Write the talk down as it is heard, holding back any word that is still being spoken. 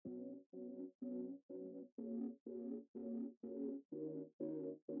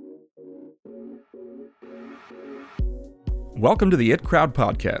Welcome to the IT Crowd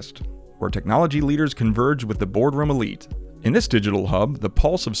podcast, where technology leaders converge with the boardroom elite. In this digital hub, the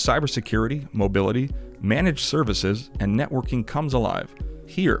pulse of cybersecurity, mobility, managed services, and networking comes alive.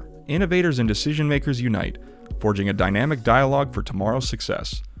 Here, innovators and decision makers unite, forging a dynamic dialogue for tomorrow's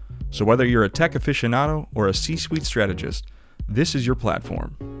success. So whether you're a tech aficionado or a C-suite strategist, this is your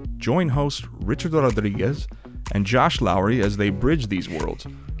platform. Join hosts Richard Rodriguez and Josh Lowry as they bridge these worlds,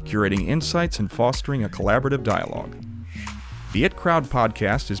 curating insights and fostering a collaborative dialogue. The IT Crowd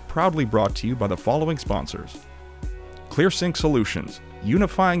podcast is proudly brought to you by the following sponsors. ClearSync Solutions,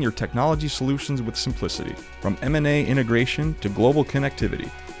 unifying your technology solutions with simplicity. From M&A integration to global connectivity,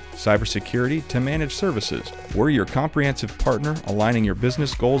 cybersecurity to managed services, we're your comprehensive partner aligning your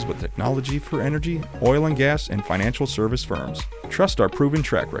business goals with technology for energy, oil and gas, and financial service firms. Trust our proven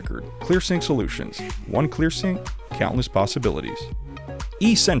track record. ClearSync Solutions. One ClearSync, countless possibilities.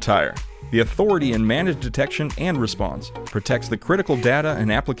 eCentire, the authority in managed detection and response, protects the critical data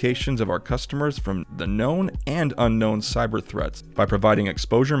and applications of our customers from the known and unknown cyber threats by providing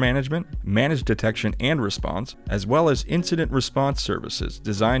exposure management, managed detection and response, as well as incident response services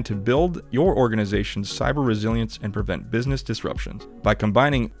designed to build your organization's cyber resilience and prevent business disruptions. By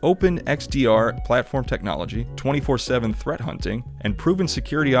combining open XDR platform technology, 24/7 threat hunting, and proven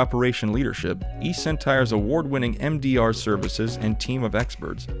security operation leadership, eCentire's award-winning MDR services and team of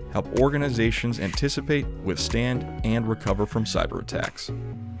experts help organizations anticipate, withstand, and recover from cyber attacks.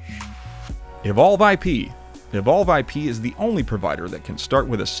 Evolve IP. Evolve IP is the only provider that can start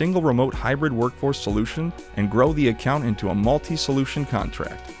with a single remote hybrid workforce solution and grow the account into a multi-solution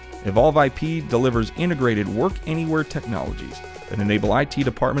contract. Evolve IP delivers integrated work anywhere technologies that enable IT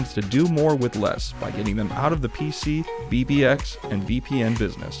departments to do more with less by getting them out of the PC, BBX, and VPN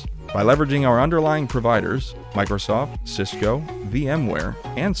business. By leveraging our underlying providers, Microsoft, Cisco, VMware,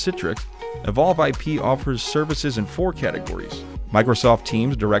 and Citrix, Evolve IP offers services in 4 categories: Microsoft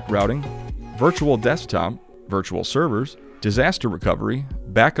Teams direct routing, virtual desktop, virtual servers, disaster recovery,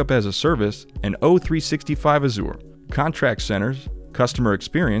 backup as a service, and O365 Azure, contract centers, customer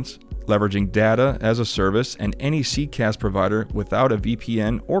experience, leveraging data as a service, and any CCaaS provider without a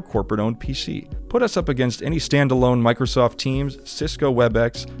VPN or corporate-owned PC. Put us up against any standalone Microsoft Teams, Cisco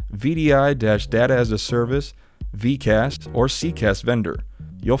WebEx, VDI-Data as a Service, VCAS, or CCaaS vendor.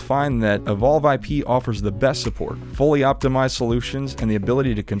 You'll find that Evolve IP offers the best support, fully optimized solutions, and the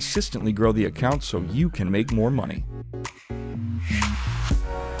ability to consistently grow the account so you can make more money.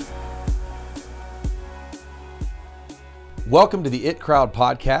 Welcome to the IT Crowd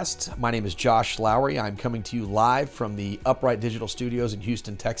podcast. My name is Josh Lowry. I'm coming to you live from the Upright Digital Studios in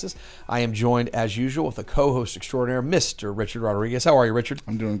Houston, Texas. I am joined, as usual, with a co-host extraordinaire, Mr. Richard Rodriguez. How are you, Richard?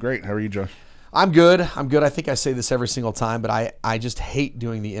 I'm doing great. How are you, Josh? I'm good. I think I say this every single time, but I just hate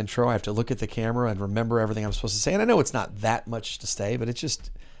doing the intro. I have to look at the camera and remember everything I'm supposed to say. And I know it's not that much to say, but it's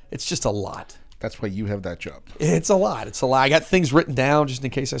just a lot. That's why you have that job. It's a lot. I got things written down just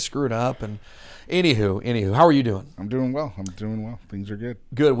in case I screw it up. And Anywho, how are you doing? I'm doing well. Things are good.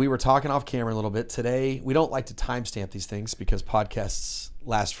 Good. We were talking off camera a little bit today. We don't like to timestamp these things because podcasts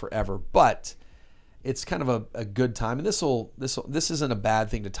last forever, but it's kind of a good time. And this isn't a bad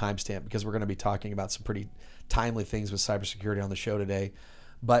thing to timestamp because we're going to be talking about some pretty timely things with cybersecurity on the show today.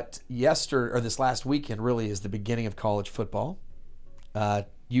 But this last weekend really is the beginning of college football.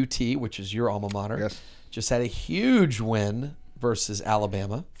 UT, which is your alma mater, yes, just had a huge win versus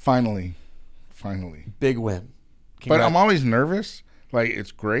Alabama. Finally. Big win. But I'm always nervous. Like,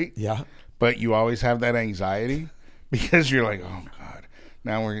 it's great. Yeah. But you always have that anxiety because you're like, oh, God.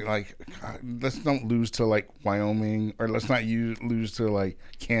 Now we're like, God, let's don't lose to, like, Wyoming, or let's not lose to, like,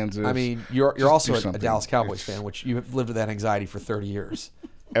 Kansas. I mean, you're also a Dallas Cowboys fan, which you have lived with that anxiety for 30 years.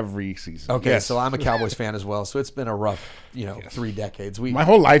 Every season. Okay, yes. So I'm a Cowboys fan as well. So it's been a rough, yes, 3 decades. My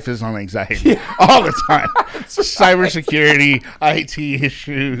whole life is on anxiety all the time. Cybersecurity, IT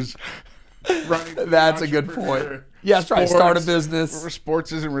issues. That's a good point. Yeah, that's right. Start a business.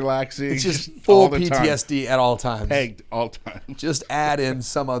 Sports isn't relaxing. It's just full PTSD at all times. Pegged all times. Just add in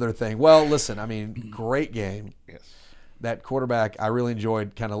some other thing. Well, listen, I mean, great game. Yes. That quarterback, I really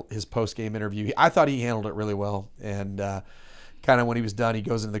enjoyed kind of his post-game interview. I thought he handled it really well. And kind of when he was done, he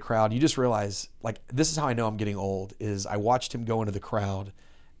goes into the crowd. You just realize, like, this is how I know I'm getting old, is I watched him go into the crowd,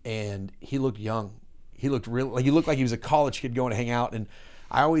 and he looked young. He looked he looked like he was a college kid going to hang out. And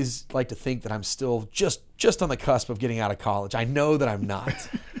I always like to think that I'm still just on the cusp of getting out of college. I know that I'm not.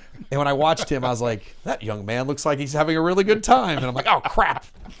 And when I watched him, I was like, that young man looks like he's having a really good time. And I'm like, oh, crap,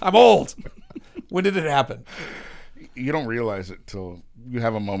 I'm old. When did it happen? You don't realize it till you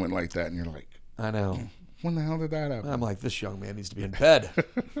have a moment like that, and you're like, I know. When the hell did that happen? I'm like, this young man needs to be in bed.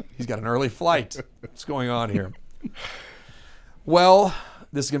 He's got an early flight. What's going on here? Well,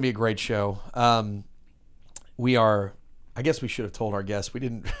 this is going to be a great show. I guess we should have told our guests. We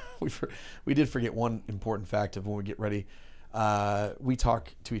didn't. We did forget one important fact of when we get ready. We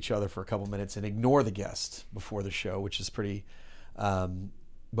talk to each other for a couple minutes and ignore the guest before the show, which is pretty.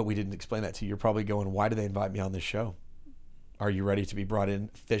 But we didn't explain that to you. You're probably going, why did they invite me on this show? Are you ready to be brought in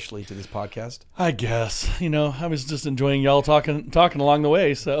officially to this podcast? I guess. I was just enjoying y'all talking along the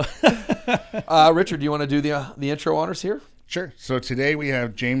way. So, Richard, do you want to do the intro honors here? Sure. So today we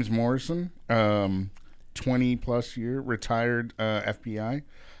have James Morrison, 20 plus year retired FBI,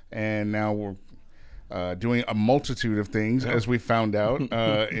 and now we're doing a multitude of things, as we found out,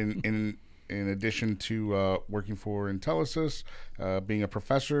 in addition to working for Intelisys, being a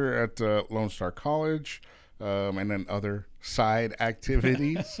professor at Lone Star College, and then other side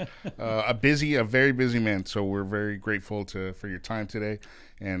activities. A very busy man. So we're very grateful for your time today,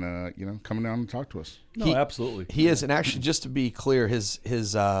 and coming down and talk to us. No, absolutely. He is, and actually, just to be clear, his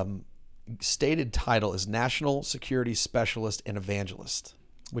stated title is National Security Specialist and Evangelist,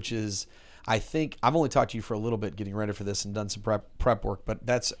 which is, I think, I've only talked to you for a little bit getting ready for this and done some prep work, but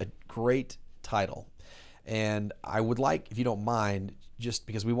that's a great title. And I would like, if you don't mind, just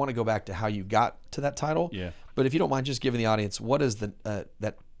because we want to go back to how you got to that title. Yeah. But if you don't mind just giving the audience, what is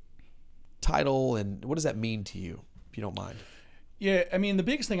that title and what does that mean to you, if you don't mind? Yeah, I mean, the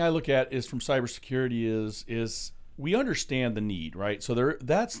biggest thing I look at is from cybersecurity is we understand the need, right? So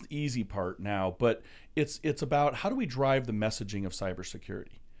that's the easy part now, but it's about how do we drive the messaging of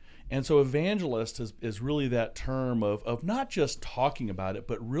cybersecurity. And so evangelist is really that term of not just talking about it,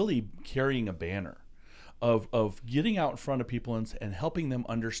 but really carrying a banner of getting out in front of people and helping them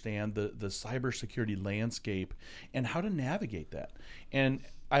understand the cybersecurity landscape and how to navigate that. And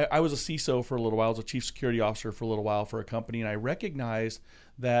I was a CISO for a little while, I was a chief security officer for a little while for a company, and I recognized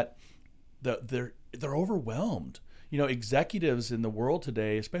that they're overwhelmed. Executives in the world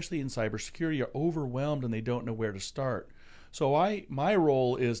today, especially in cybersecurity, are overwhelmed and they don't know where to start. So my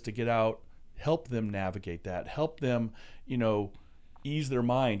role is to get out, help them navigate that, help them, ease their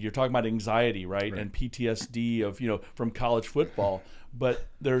mind. You're talking about anxiety, right? And PTSD of, from college football. But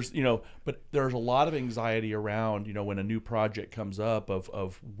there's a lot of anxiety around, when a new project comes up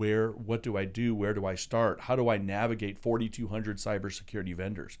of what do I do? Where do I start? How do I navigate 4,200 cybersecurity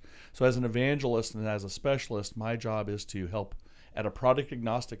vendors? So as an evangelist and as a specialist, my job is to help at a product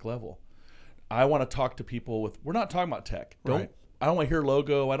agnostic level. I want to talk to people we're not talking about tech. I don't want to hear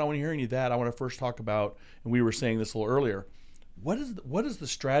logo. I don't want to hear any of that. I want to first talk about, and we were saying this a little earlier, what is the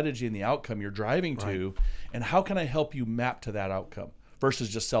strategy and the outcome you're driving to, and how can I help you map to that outcome versus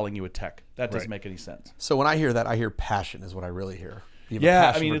just selling you a tech? That doesn't make any sense. So when I hear that, I hear passion is what I really hear. You have Yeah,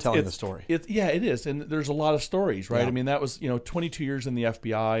 a passion for telling the story. It is, and there's a lot of stories, right? Yeah. I mean, that was 22 years in the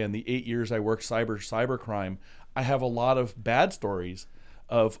FBI, and the 8 years I worked cybercrime. I have a lot of bad stories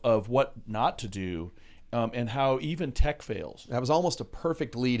of what not to do, and how even tech fails. That was almost a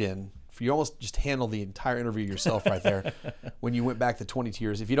perfect lead-in. You almost just handled the entire interview yourself right there when you went back the 22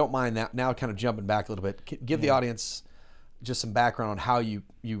 years. If you don't mind now kind of jumping back a little bit, give the audience just some background on how you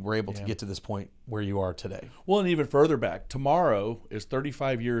were able to get to this point where you are today. Well, and even further back, tomorrow is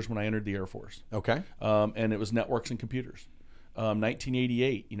 35 years when I entered the Air Force. Okay. And it was networks and computers.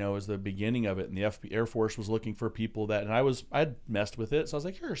 1988, is the beginning of it, and the Air Force was looking for people and I'd messed with it, so I was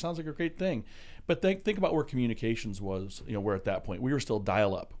like, sure, sounds like a great thing. But think about where communications was, where at that point we were still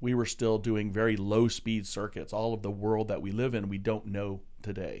dial-up, we were still doing very low-speed circuits. All of the world that we live in, we don't know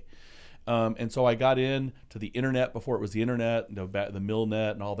today. And so I got into the internet before it was the internet, the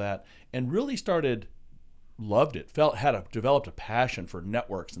Milnet and all that, and really loved it, developed a passion for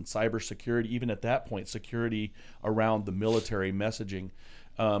networks and cybersecurity. Even at that point, security around the military messaging,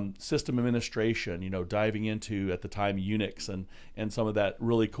 system administration, diving into, at the time, Unix and some of that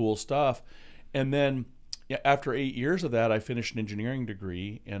really cool stuff. And then after 8 years of that, I finished an engineering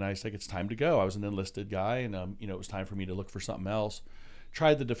degree, and I said, it's time to go. I was an enlisted guy, and it was time for me to look for something else.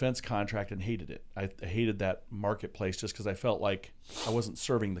 Tried the defense contract and hated it. I hated that marketplace just because I felt like I wasn't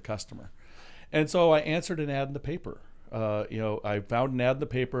serving the customer. And so I answered an ad in the paper. I found an ad in the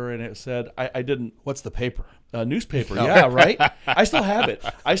paper, and it said, I didn't. What's the paper? Newspaper, yeah, right? I still have it.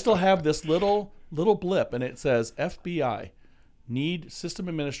 I still have this little blip, and it says, FBI, need system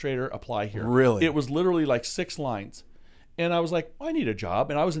administrator, apply here. Really? It was literally like 6 lines. And I was like, I need a job.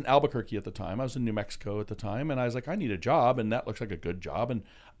 And I was in Albuquerque at the time. I was in New Mexico at the time. And I was like, I need a job. And that looks like a good job. And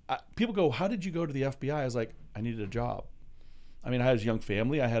people go, how did you go to the FBI? I was like, I needed a job. I mean, I had a young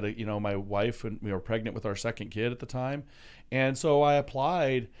family. I had my wife, and we were pregnant with our second kid at the time. And so I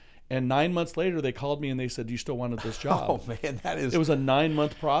applied, And 9 months later, they called me and they said, "Do you still wanted this job?" Oh man, that is. It was a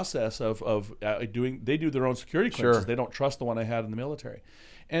 9-month process of doing. They do their own security clearances. Sure. They don't trust the one I had in the military.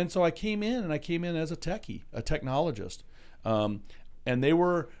 And so I came in as a techie, a technologist. And they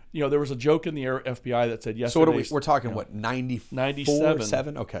were, there was a joke in the FBI that said, "Yes." So we're talking what, 97,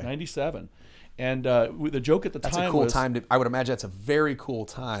 7? Okay, 97. And the joke at the that's time a cool was, time. I would imagine that's a very cool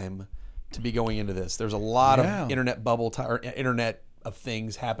time to be going into this. There's a lot of internet bubble or internet of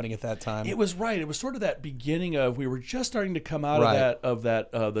things happening at that time. It was right. It was sort of that beginning of, we were just starting to come out of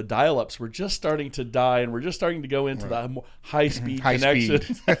that the dial-ups were just starting to die, and we're just starting to go into the high-speed connection.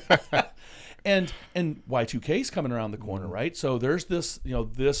 And Y2K's coming around the corner, right? So there's this,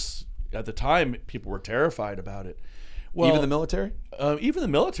 this at the time people were terrified about it. Well, even the military? Even the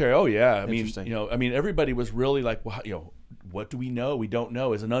military. Oh yeah. I mean, Interesting. everybody was really like, well, what do we know? We don't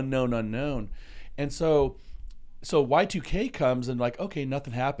know. It's an unknown. And so Y2K comes and like, okay,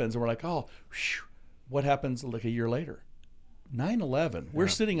 nothing happens, and we're like, oh, whew, what happens like a year later? 9/11. We're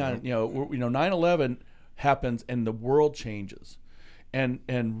sitting on 9/11 happens and the world changes, and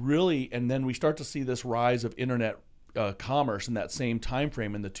then we start to see this rise of internet commerce in that same time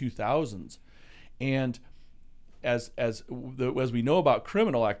frame in the 2000s, and as we know about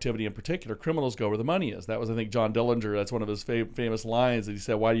criminal activity in particular, criminals go where the money is. That was, I think, John Dillinger. That's one of his famous lines that he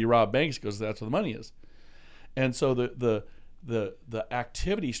said, "Why do you rob banks?" He goes, "That's where the money is." And so the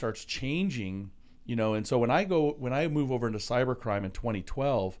activity starts changing, and so when I move over into cybercrime in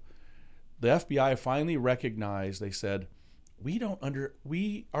 2012, the FBI finally recognized, they said,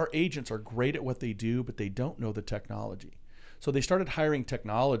 our agents are great at what they do, but they don't know the technology. So they started hiring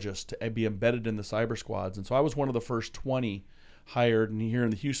technologists to be embedded in the cyber squads. And so I was one of the first 20 hired, and here in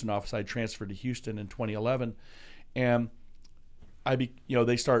the Houston office, I transferred to Houston in 2011. And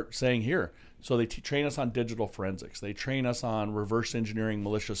they start saying here, so they train us on digital forensics. They train us on reverse engineering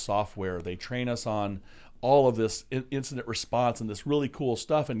malicious software. They train us on all of this incident response and this really cool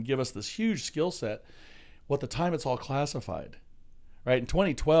stuff, and give us this huge skill set. Well, at the time, it's all classified, right? In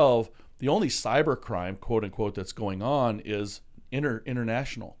 2012, the only cybercrime, quote unquote, that's going on is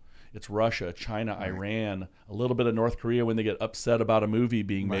international. It's Russia, China, Iran, a little bit of North Korea when they get upset about a movie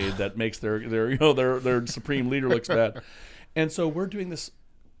being made that makes their supreme leader looks bad. And so we're doing this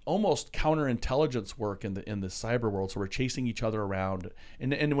almost counterintelligence work in the cyber world. So we're chasing each other around.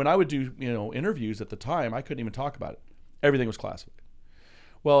 And when I would do interviews at the time, I couldn't even talk about it. Everything was classified.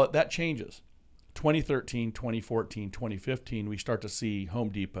 Well, that changes. 2013, 2014, 2015, we start to see Home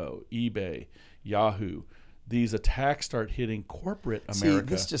Depot, eBay, Yahoo. These attacks start hitting corporate America.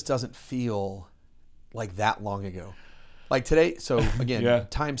 See, this just doesn't feel like that long ago. Like today, so again,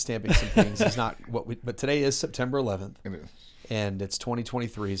 time stamping some things is not but today is September 11th. It is. And it's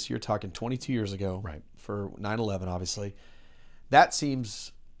 2023, so you're talking 22 years ago, right? For 9/11, obviously. That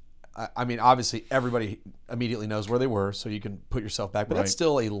seems, I mean, obviously everybody immediately knows where they were, so you can put yourself back. But that's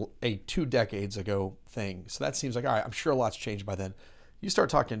still a 2 decades ago thing. So that seems like, all right, I'm sure a lot's changed by then. You start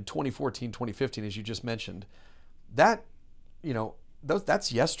talking 2014, 2015, as you just mentioned. That,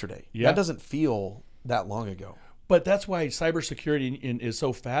 that's yesterday. Yeah. That doesn't feel that long ago. But that's why cybersecurity is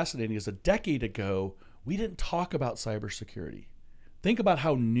so fascinating. Is a decade ago, we didn't talk about cybersecurity. Think about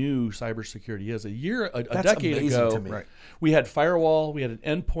how new cybersecurity is. A decade ago, to me. Right. We had firewall, we had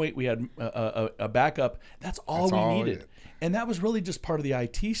an endpoint, we had a backup. That's all we needed. And that was really just part of the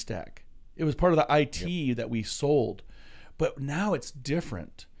IT stack. It was part of the IT that we sold. But now it's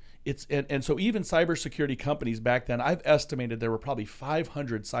different. And so even cybersecurity companies back then, I've estimated there were probably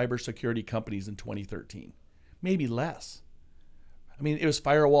 500 cybersecurity companies in 2013, maybe less. I mean, it was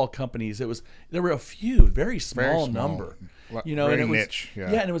firewall companies. There were a few, very small number, very and it was niche.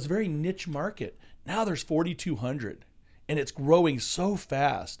 Yeah, and it was a very niche market. Now there's 4,200, and it's growing so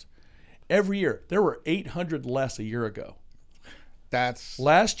fast. Every year, there were 800 less a year ago. That's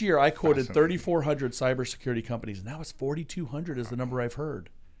last year I quoted 3,400 cybersecurity companies. Now it's 4,200 is the number I've heard.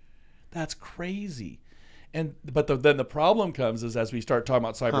 That's crazy. But then the problem comes is as we start talking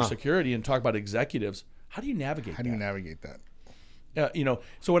about cybersecurity and talk about executives, how do you navigate that?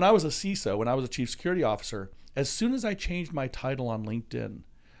 So when I was a CISO, when I was a chief security officer, as soon as I changed my title on LinkedIn,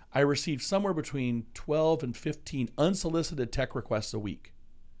 I received somewhere between 12 and 15 unsolicited tech requests a week.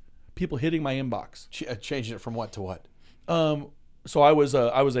 People hitting my inbox. Changing it from what to what? So I was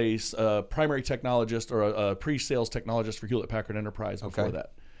a primary technologist or a pre-sales technologist for Hewlett Packard Enterprise before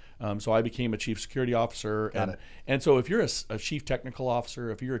that. So I became a chief security officer. And so if you're a chief technical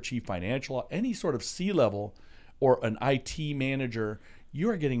officer, if you're a chief financial, any sort of C-level or an IT manager, you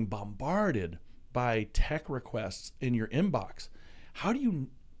are getting bombarded by tech requests in your inbox. How do you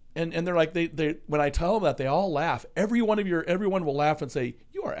And they're like, they when I tell them that, they all laugh. Everyone will laugh and say,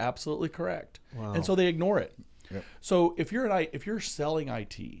 "You are absolutely correct." Wow. And so they ignore it. Yep. So if you're selling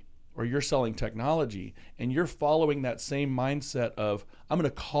IT or you're selling technology and you're following that same mindset of, I'm going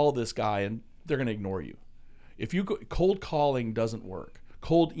to call this guy and they're going to ignore you. If you cold calling doesn't work,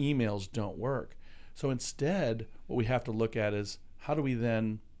 cold emails don't work. So instead, what we have to look at is, how do we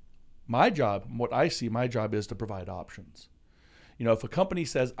then, my job is to provide options. If a company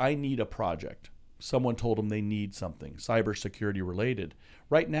says, I need a project, someone told them they need something cybersecurity related.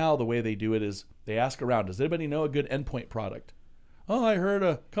 Right now, the way they do it is they ask around, does anybody know a good endpoint product? Oh, I heard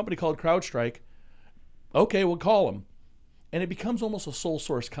a company called CrowdStrike. Okay, we'll call them. And it becomes almost a sole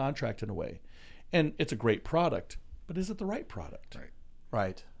source contract in a way. And it's a great product, but is it the right product?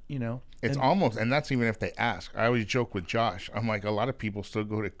 Right. It's almost, and that's even if they ask. I always joke with Josh. I'm like, a lot of people still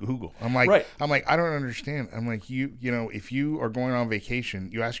go to Google. I'm like, right. I don't understand. I'm like, if you are going on vacation,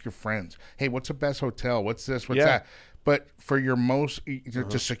 you ask your friends, hey, what's the best hotel? What's this? What's that? But for your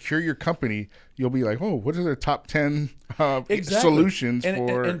to secure your company, you'll be like, oh, what are the top 10 solutions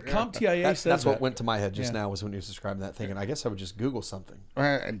for? And CompTIA says that's what went to my head just now was when you was describing that thing. And I guess I would just Google something.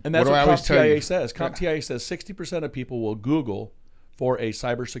 And that's what CompTIA says. CompTIA says 60% of people will Google for a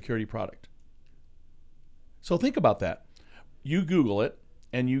cybersecurity product. So think about that. You Google it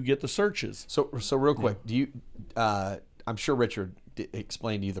and you get the searches. So real quick, do you? I'm sure Richard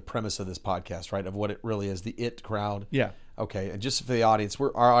explained to you the premise of this podcast, right? Of what it really is, the IT crowd. Yeah. Okay, and just for the audience,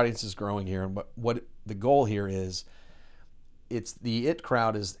 our audience is growing here, and what the goal here is, it's the IT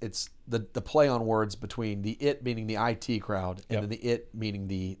crowd it's the play on words between the IT meaning the IT crowd and then the IT meaning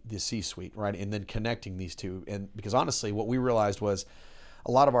the C-suite, right? And then connecting these two, and because honestly, what we realized was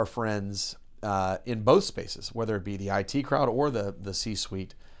a lot of our friends in both spaces, whether it be the IT crowd or the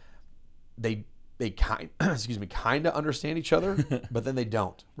C-suite, they kind of understand each other, but then they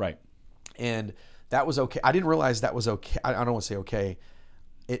don't. Right. And that was okay. I didn't realize that was okay. I don't want to say okay.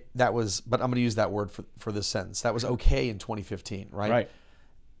 But I'm going to use that word for this sentence. That was okay in 2015, right? Right.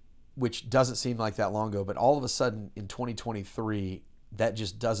 Which doesn't seem like that long ago, but all of a sudden in 2023, that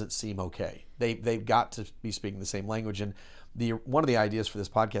just doesn't seem okay. They've got to be speaking the same language. And one of the ideas for this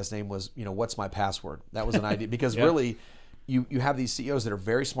podcast name was, what's my password? That was an idea because really, you have these CEOs that are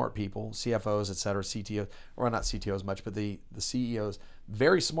very smart people, CFOs, et cetera, CTOs, or not CTOs much, but the CEOs,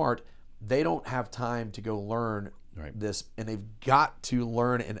 very smart. They don't have time to go learn this, and they've got to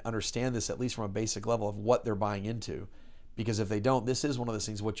learn and understand this at least from a basic level of what they're buying into. Because if they don't, this is one of those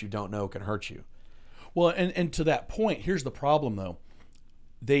things, what you don't know can hurt you. Well, and to that point, here's the problem though.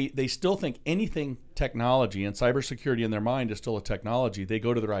 They still think anything technology and cybersecurity in their mind is still a technology. They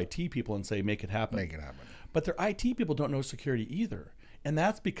go to their IT people and say, make it happen. Make it happen. But their IT people don't know security either. And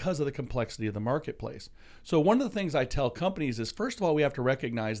that's because of the complexity of the marketplace. So one of the things I tell companies is, first of all, we have to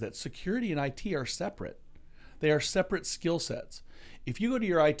recognize that security and IT are separate. They are separate skill sets. If you go to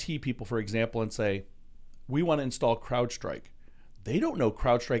your IT people, for example, and say, we want to install CrowdStrike, they don't know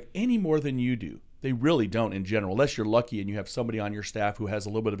CrowdStrike any more than you do. They really don't in general, unless you're lucky and you have somebody on your staff who has a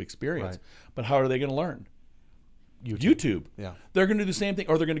little bit of experience. Right. But how are they going to learn? YouTube. Yeah. They're going to do the same thing,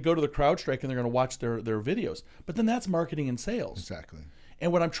 or they're going to go to the CrowdStrike and they're going to watch their videos. But then that's marketing and sales. Exactly.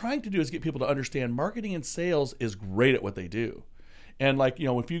 And what I'm trying to do is get people to understand marketing and sales is great at what they do. And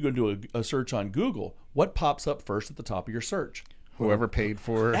if you go do a search on Google, what pops up first at the top of your search? Whoever paid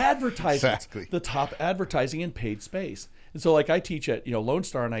for advertisements. Exactly. The top advertising and paid space. And so I teach at Lone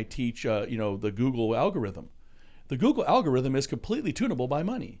Star, and I teach the Google algorithm. The Google algorithm is completely tunable by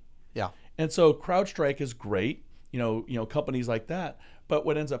money. Yeah. And so CrowdStrike is great, companies like that. But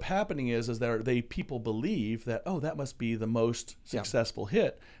what ends up happening is that people believe that, that must be the most successful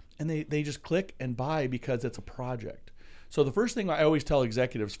hit. And they just click and buy because it's a project. So the first thing I always tell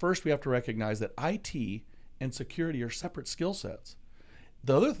executives, first we have to recognize that IT and security are separate skill sets.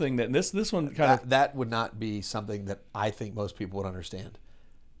 The other thing that this one that would not be something that I think most people would understand.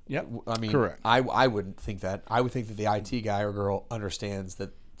 Yeah, I mean, correct. I wouldn't think that. I would think that the IT guy or girl understands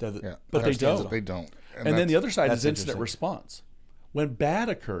that. But they don't. They don't. And then the other side is incident response. When bad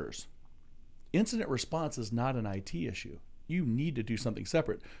occurs, incident response is not an IT issue. You need to do something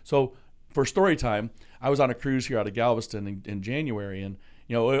separate. So for story time, I was on a cruise here out of Galveston in January, and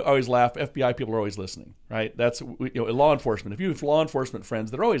I always laugh. FBI people are always listening, right? That's law enforcement. If you have law enforcement friends,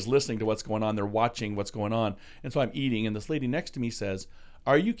 they're always listening to what's going on. They're watching what's going on. And so I'm eating, and this lady next to me says,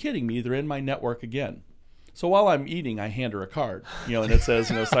 "Are you kidding me? They're in my network again." So while I'm eating, I hand her a card, and it says,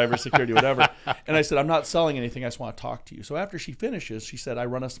 cybersecurity, whatever. And I said, "I'm not selling anything. I just want to talk to you." So after she finishes, she said, "I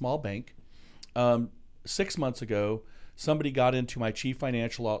run a small bank. 6 months ago, somebody got into my chief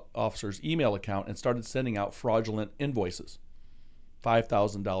financial officer's email account and started sending out fraudulent invoices."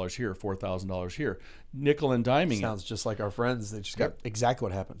 $5,000 here, $4,000 here, nickel and diming it. Sounds just like our friends. They just got exactly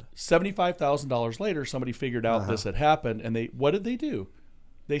what happened. $75,000 later, somebody figured out this had happened, and what did they do?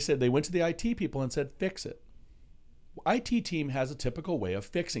 They said they went to the IT people and said, fix it. IT team has a typical way of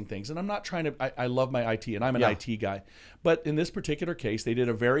fixing things, and I'm not trying to. I love my IT, and I'm an IT guy, but in this particular case, they did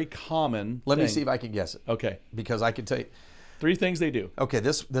a very common. Let me see if I can guess it. Okay, because I can tell you 3 things they do. Okay,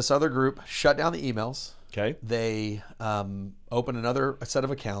 this other group shut down the emails. Okay, they open another set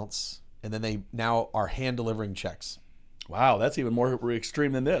of accounts, and then they now are hand delivering checks. Wow, that's even more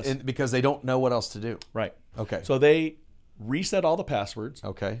extreme than this. Because they don't know what else to do. Right. Okay. So they reset all the passwords.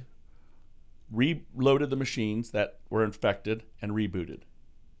 Okay. Reloaded the machines that were infected and rebooted.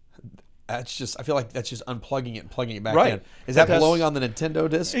 That's just, I feel like that's just unplugging it and plugging it back right. in. Is that blowing on the Nintendo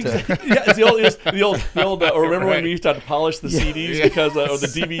disc? Exactly. Yeah, it's the old or remember when we used to have to polish the CDs because or the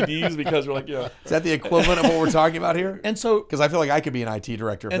DVDs because we're like, Is that the equivalent of what we're talking about here? And so, because I feel like I could be an IT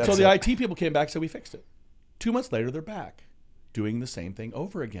director. And so the IT people came back and said, we fixed it. 2 months later, they're back doing the same thing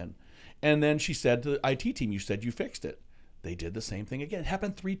over again. And then she said to the IT team, you said you fixed it. They did the same thing again. It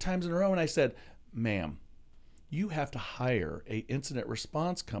happened 3 times in a row. And I said, ma'am, you have to hire a incident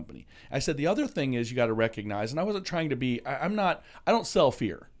response company. I said, the other thing is you got to recognize, and I wasn't trying to be, I don't sell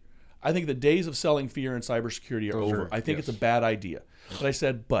fear. I think the days of selling fear in cybersecurity are over. I think it's a bad idea. But I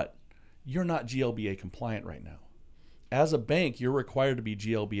said, but you're not GLBA compliant right now. As a bank, you're required to be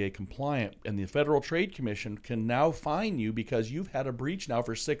GLBA compliant, and the Federal Trade Commission can now fine you because you've had a breach now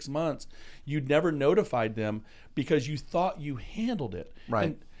for 6 months. You'd never notified them because you thought you handled it.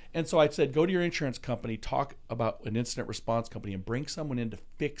 Right. And so I said, go to your insurance company, talk about an incident response company, and bring someone in to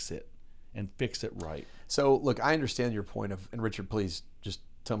fix it and fix it right. So, look, I understand your point of, and Richard, please just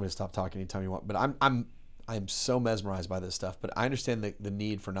tell me to stop talking anytime you want. But I'm so mesmerized by this stuff. But I understand the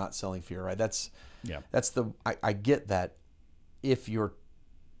need for not selling fear, right? I get that if you're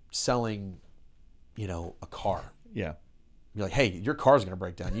selling, a car. Yeah. You're like, hey, your car's going to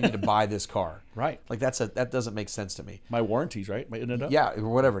break down. You need to buy this car. Right. Like that doesn't make sense to me. My warranties, right? Isn't it up? Yeah, or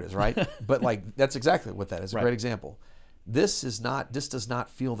whatever it is, right? But like that's exactly what that is. A great example. This does not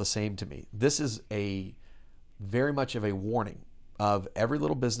feel the same to me. This is a very much of a warning of every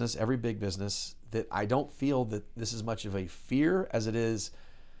little business, every big business, that I don't feel that this is much of a fear as it is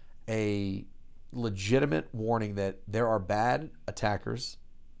a legitimate warning that there are bad attackers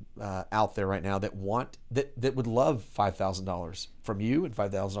out there right now that would love $5,000 from you and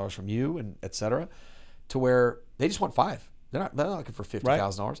 $5,000 from you and et cetera, to where they just want 5. They're not looking for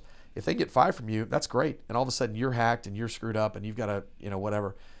 $50,000. Right. If they get 5 from you, that's great. And all of a sudden you're hacked and you're screwed up and you've got to,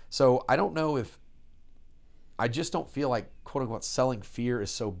 whatever. So I don't know if, I just don't feel like quote unquote selling fear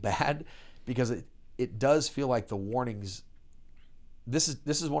is so bad, because it does feel like the warnings, this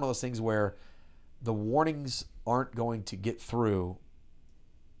is one of those things where the warnings aren't going to get through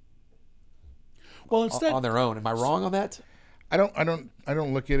on their own. Am I wrong on that? I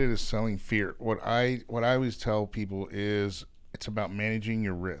don't look at it as selling fear. What I always tell people is it's about managing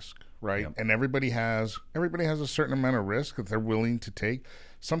your risk, right? Yep. And everybody has a certain amount of risk that they're willing to take.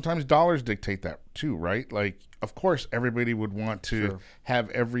 Sometimes dollars dictate that too, right? Like, of course, everybody would want to have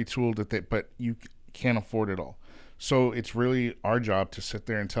every tool but you can't afford it all. So it's really our job to sit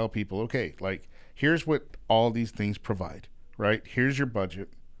there and tell people, okay, like, here's what all these things provide, right? Here's your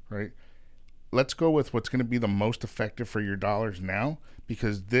budget, right? Let's go with what's going to be the most effective for your dollars now,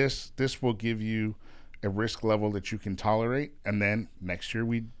 because this will give you a risk level that you can tolerate. And then next year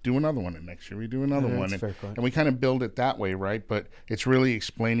we do another one, and next year we do another one. And we kind of build it that way, right? But it's really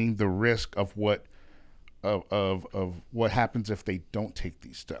explaining the risk of what happens if they don't take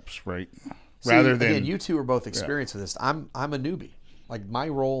these steps, right? Rather than, again, you two are both experienced with this. I'm a newbie. Like, my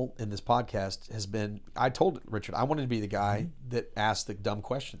role in this podcast has been, I told Richard, I wanted to be the guy that asked the dumb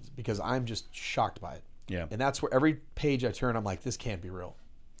questions, because I'm just shocked by it. Yeah. And that's where every page I turn, I'm like, this can't be real.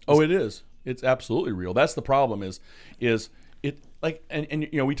 It is. It's absolutely real. That's the problem is it like, and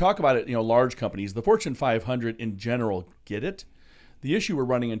we talk about it, large companies, the Fortune 500 in general get it. The issue we're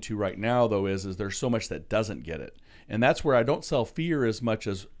running into right now, though, is there's so much that doesn't get it. And that's where I don't sell fear as much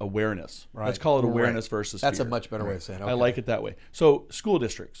as awareness. Right. Let's call it awareness versus fear. That's a much better way of saying it. Okay. I like it that way. So school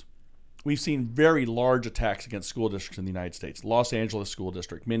districts. We've seen very large attacks against school districts in the United States. Los Angeles School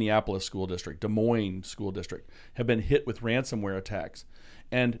District, Minneapolis School District, Des Moines School District have been hit with ransomware attacks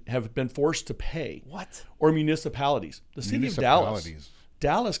and have been forced to pay. What? Or municipalities. The city of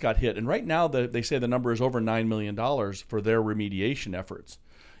Dallas got hit. And right now they say the number is over $9 million for their remediation efforts.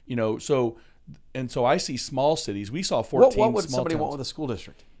 So I see small cities. We saw 14 What would small somebody towns. want with a school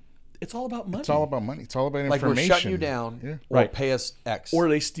district? It's all about money. It's all about money. It's all about Like information. we're shutting you down, or Right. pay us X. Or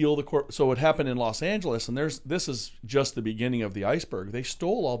they steal the So what happened in Los Angeles, and this is just the beginning of the iceberg. They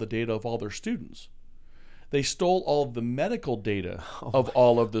stole all the data of all their students. They stole all of the medical data of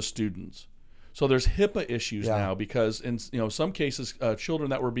all of the students. So there's HIPAA issues now because in some cases, children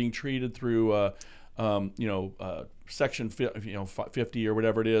that were being treated through Section 50 or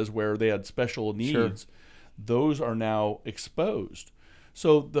whatever it is, where they had special needs, those are now exposed.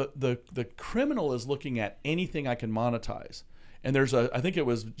 So the criminal is looking at anything I can monetize. And there's I think it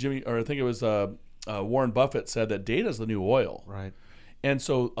was Warren Buffett said that data is the new oil. Right. And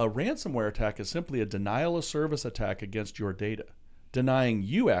so a ransomware attack is simply a denial of service attack against your data, denying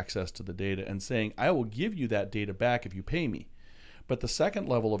you access to the data and saying, I will give you that data back if you pay me. But the second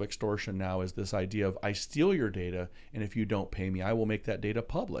level of extortion now is this idea of I steal your data, and if you don't pay me, I will make that data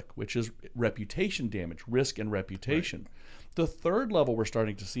public, which is reputation damage, risk and reputation. Right. The third level we're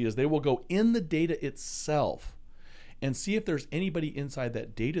starting to see is they will go in the data itself and see if there's anybody inside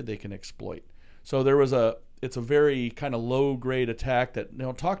that data they can exploit. So it's a very kind of low-grade attack that they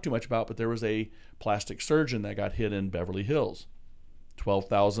don't talk too much about, but there was a plastic surgeon that got hit in Beverly Hills.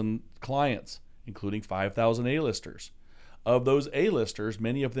 12,000 clients, including 5,000 A-listers. Of those A-listers,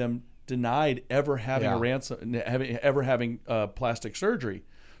 many of them denied ever having having plastic surgery.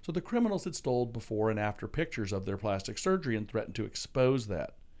 So the criminals had stole before and after pictures of their plastic surgery and threatened to expose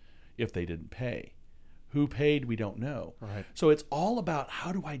that if they didn't pay. Who paid, we don't know. Right. So it's all about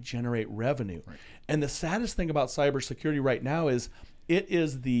how do I generate revenue. Right. And the saddest thing about cybersecurity right now is it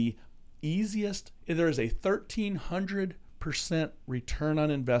is the easiest. There is a 1,300% return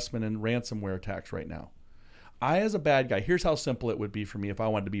on investment in ransomware attacks right now. I, as a bad guy, here's how simple it would be for me if I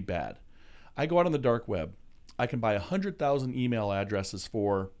wanted to be bad. I go out on the dark web. I can buy 100,000 email addresses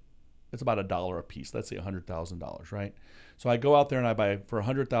for, it's about $1 a piece. Let's say $100,000, right? So I go out there and I buy for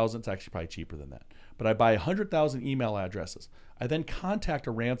 100,000. It's actually probably cheaper than that. But I buy 100,000 email addresses. I then contact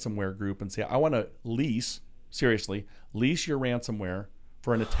a ransomware group and say, I want to lease your ransomware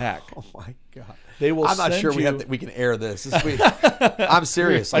for an attack. Oh my God! They will. I'm not sure you, we can air this. I'm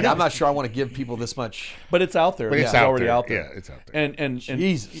serious. Like, I'm not sure I want to give people this much. But it's out there. But it's already out there. Yeah, it's out there.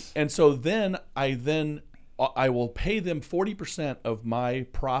 Jesus. And so then I will pay them 40% of my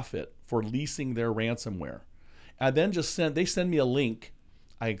profit for leasing their ransomware. I then they send me a link.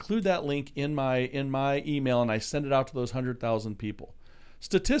 I include that link in my email and I send it out to those 100,000 people.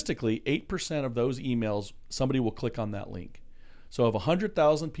 Statistically, 8% of those emails, somebody will click on that link. So of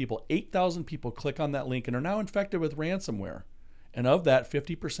 100,000 people, 8,000 people click on that link and are now infected with ransomware. And of that,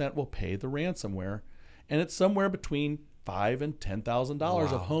 50% will pay the ransomware. And it's somewhere between $5,000 and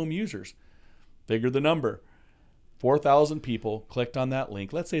 $10,000 of home users. Figure the number. 4,000 people clicked on that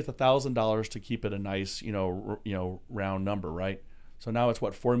link. Let's say it's $1,000 to keep it a nice, round number, right? So now it's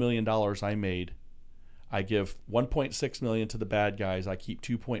 $4 million I made. I give $1.6 million to the bad guys. I keep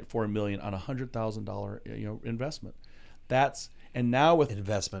 $2.4 million on a $100,000, investment. And now with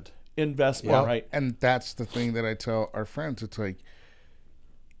investment, right? And that's the thing that I tell our friends. It's like,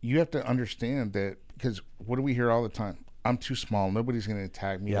 you have to understand that, because what do we hear all the time? I'm too small. Nobody's going to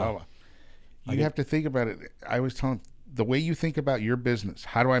attack me. Blah, blah. You have to think about it. I was telling the way you think about your business.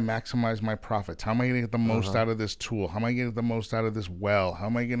 How do I maximize my profits? How am I going to get the most out of this tool? How am I going to get the most out of this well? How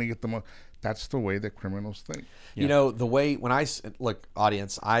am I going to get the most? That's the way that criminals think. Yeah. The way when look,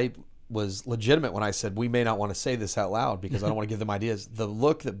 audience, I was legitimate when I said we may not want to say this out loud because I don't want to give them ideas. The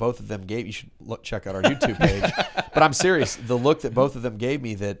look that both of them gave, you should check out our YouTube page. But I'm serious. The look that both of them gave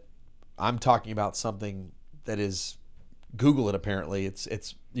me that I'm talking about something that is, Google it. Apparently,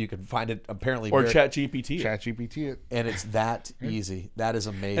 it's you can find it apparently or ChatGPT. ChatGPT it, and it's that easy. That is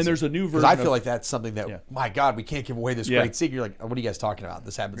amazing. And there's a new version. I feel like that's something that my God, we can't give away this great secret. You're like, what are you guys talking about?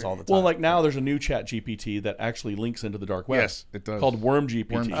 This happens all the time. Well, like now there's a new ChatGPT that actually links into the dark web. Yes, it does. Called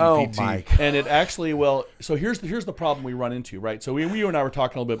WormGPT. Oh my God. And it actually So here's the problem we run into, right? So you and I were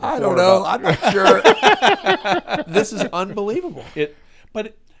talking a little bit before. I don't know. I'm not sure. This is unbelievable.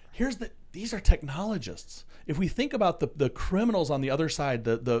 These are technologists. If we think about the criminals on the other side,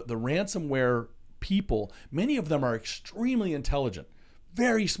 the ransomware people, many of them are extremely intelligent,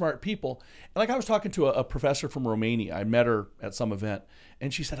 very smart people. And like I was talking to a professor from Romania. I met her at some event,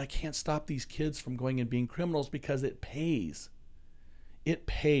 and she said, I can't stop these kids from going and being criminals because it pays. It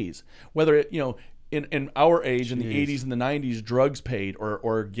pays. Whether in our age, in the 80s and the 90s, drugs paid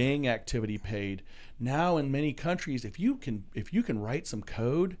or gang activity paid. Now in many countries, if you can write some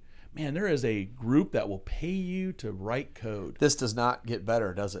code, man, there is a group that will pay you to write code. This does not get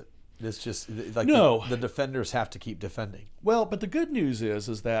better, does it? This just like no. The defenders have to keep defending. Well, but the good news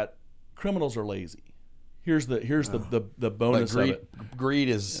is that criminals are lazy. Here's the bonus But of it.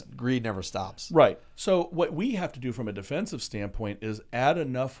 greed never stops. Right. So what we have to do from a defensive standpoint is add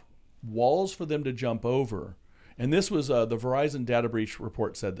enough walls for them to jump over. And this was the Verizon data breach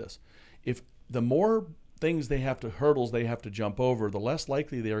report said this. If the more hurdles they have to jump over, the less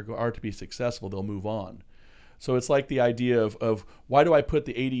likely they are to be successful. They'll move on. So it's like the idea of why do I put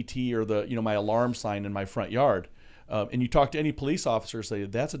the ADT or my alarm sign in my front yard? And you talk to any police officer, say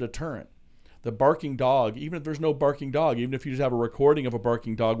that's a deterrent. The barking dog, even if there's no barking dog, even if you just have a recording of a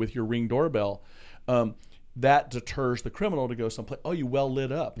barking dog with your Ring doorbell, that deters the criminal to go someplace. Oh, you well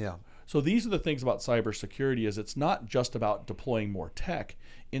lit up. Yeah. So these are the things about cybersecurity is it's not just about deploying more tech.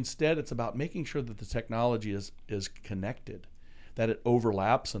 Instead, it's about making sure that the technology is connected, that it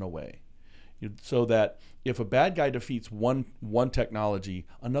overlaps in a way. So that if a bad guy defeats one technology,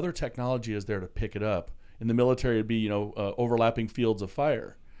 another technology is there to pick it up. In the military, it'd be overlapping fields of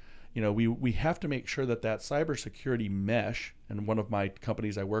fire. We have to make sure that cybersecurity mesh, and one of my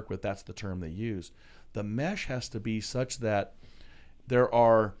companies I work with, that's the term they use. The mesh has to be such that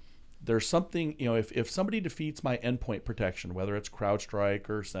there's something, if somebody defeats my endpoint protection, whether it's CrowdStrike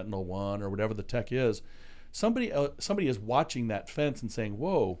or SentinelOne or whatever the tech is, somebody is watching that fence and saying,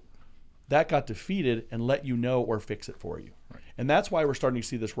 whoa, that got defeated, and let you know or fix it for you. Right. And that's why we're starting to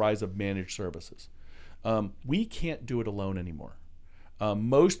see this rise of managed services. We can't do it alone anymore.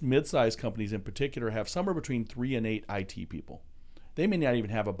 Most mid-sized companies in particular have somewhere between 3 and 8 IT people. They may not even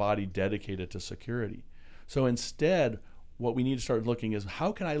have a body dedicated to security. So instead, what we need to start looking is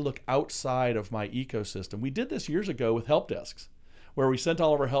how can I look outside of my ecosystem? We did this years ago with help desks, where we sent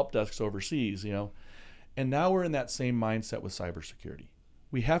all of our help desks overseas, and now we're in that same mindset with cybersecurity.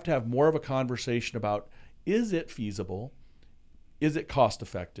 We have to have more of a conversation about, is it feasible? Is it cost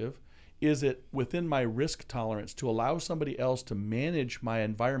effective? Is it within my risk tolerance to allow somebody else to manage my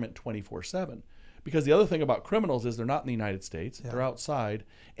environment 24/7? Because the other thing about criminals is they're not in the United States, they're outside,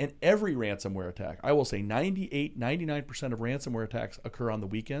 and every ransomware attack, I will say 99% of ransomware attacks occur on the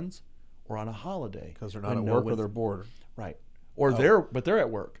weekends or on a holiday. Because they're not at work or they're bored. Right. Or they're at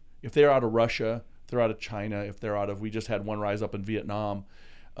work. If they're out of Russia, if they're out of China, if they're out of, we just had one rise up in Vietnam,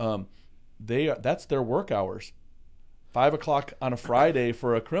 that's their work hours. 5 o'clock on a Friday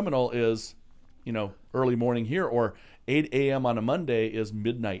for a criminal is, early morning here, or 8 a.m. on a Monday is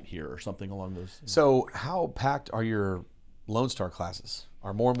midnight here, or something along those. So how packed are your Lone Star classes?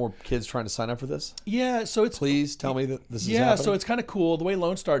 Are more and more kids trying to sign up for this? Yeah, so it's... Please tell me that this is happening. Yeah, so it's kind of cool. The way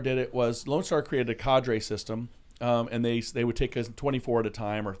Lone Star did it was Lone Star created a cadre system, and they would take us 24 at a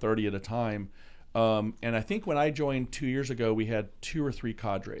time or 30 at a time. And I think when I joined 2 years ago, we had 2 or 3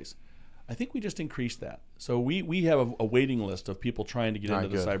 cadres. I think we just increased that. So we have a waiting list of people trying to get into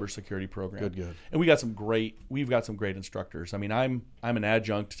the cybersecurity program. Good. And we've got some great instructors. I mean, I'm an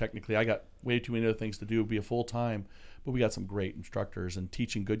adjunct technically. I got way too many other things to do, be a full time, but we got some great instructors and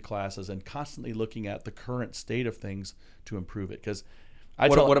teaching good classes and constantly looking at the current state of things to improve it. Because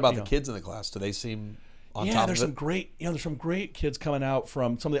what about the kids in the class? Do they seem on top of it? There's some great kids coming out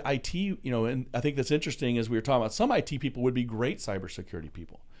from some of the IT. And I think that's interesting is we were talking about some IT people would be great cybersecurity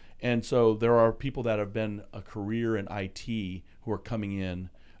people. And so there are people that have been a career in IT who are coming in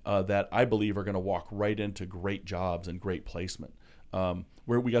that I believe are going to walk right into great jobs and great placement.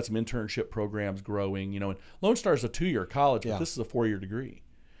 Where we got some internship programs growing, and Lone Star is a 2-year college, but this is a 4-year degree.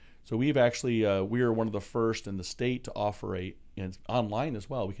 So we've actually, we are one of the first in the state to offer online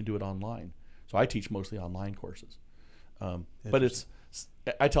as well. We can do it online. So I teach mostly online courses. But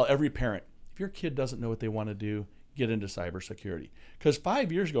I tell every parent, if your kid doesn't know what they want to do, get into cybersecurity. Because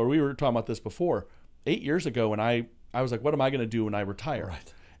 5 years ago, we were talking about this before, 8 years ago when I was like, what am I going to do when I retire?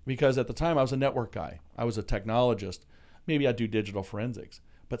 Right. Because at the time I was a network guy. I was a technologist. Maybe I'd do digital forensics.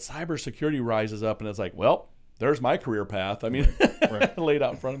 But cybersecurity rises up and it's like, well, there's my career path. I mean, laid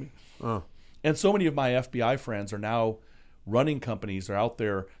out in front of me. And so many of my FBI friends are now running companies. They're out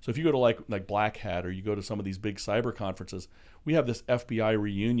there. So if you go to like Black Hat or you go to some of these big cyber conferences, we have this FBI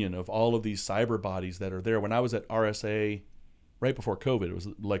reunion of all of these cyber bodies that are there. When I was at RSA right before COVID, it was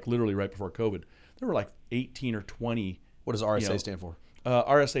like literally right before COVID, there were like 18 or 20. What does RSA stand for?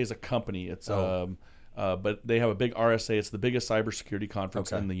 RSA is a company. It's but they have a big RSA. It's the biggest cybersecurity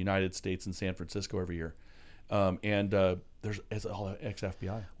conference in the United States in San Francisco every year. It's all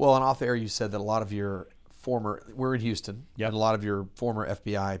ex-FBI. Well, and off air you said that a lot of your we're in Houston, and a lot of your former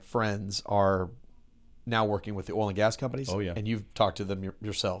FBI friends are now working with the oil and gas companies. Oh yeah. And you've talked to them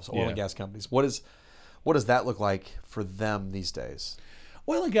yourselves, oil and gas companies. What does that look like for them these days?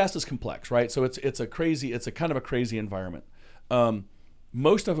 Oil and gas is complex, right? So it's a kind of a crazy environment.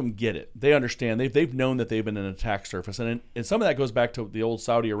 most of them get it. They understand. They've known that they've been an attack surface, and some of that goes back to the old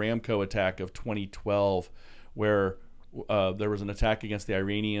Saudi Aramco attack of 2012, where there was an attack against the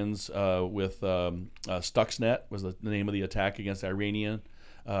Iranians with Stuxnet was the name of the attack against the Iranian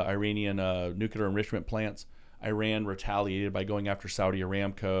nuclear enrichment plants. Iran retaliated by going after Saudi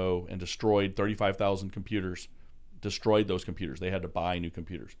Aramco and destroyed 35,000 computers. Destroyed those computers. They had to buy new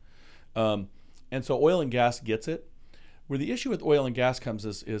computers. And so oil and gas gets it. Where the issue with oil and gas comes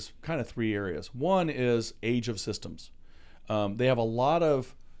is kind of three areas. One is age of systems. They have a lot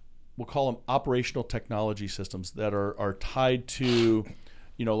of, we'll call them operational technology systems that are tied to,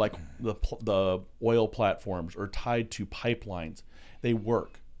 like the oil platforms or tied to pipelines. They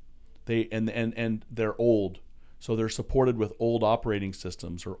work. And they're old. So they're supported with old operating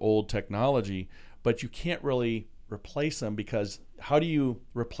systems or old technology, but you can't really replace them, because how do you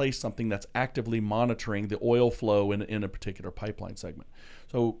replace something that's actively monitoring the oil flow in a particular pipeline segment?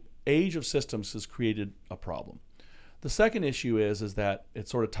 So age of systems has created a problem. The second issue is that it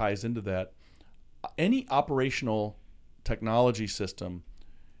sort of ties into that. Any operational technology system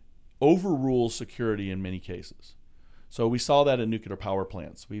overrules security in many cases. So we saw that in nuclear power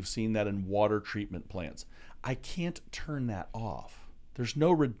plants. We've seen that in water treatment plants. I can't turn that off. There's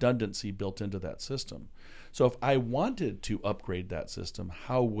no redundancy built into that system. So if I wanted to upgrade that system,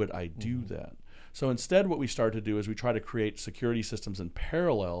 how would I do that? So instead, what we start to do is we try to create security systems in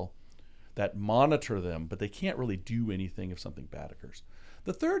parallel that monitor them, but they can't really do anything if something bad occurs.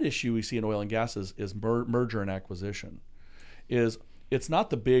 The third issue we see in oil and gas is merger and acquisition. It's not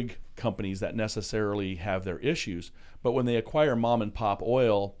the big companies that necessarily have their issues, but when they acquire mom and pop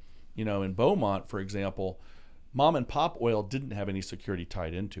oil, in Beaumont, for example, mom and pop oil didn't have any security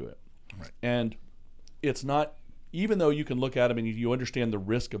tied into it. Right. And it's not, even though you can look at them and you understand the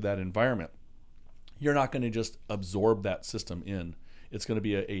risk of that environment, you're not going to just absorb that system in. It's going to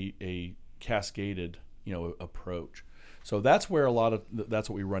be a cascaded, approach. So that's where that's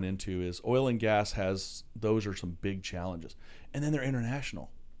what we run into is oil and gas those are some big challenges. And then they're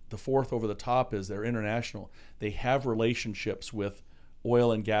international. The fourth over the top is they're international. They have relationships with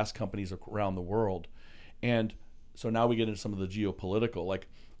oil and gas companies around the world. And so now we get into some of the geopolitical. Like,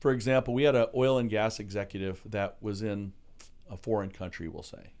 for example, we had an oil and gas executive that was in a foreign country, we'll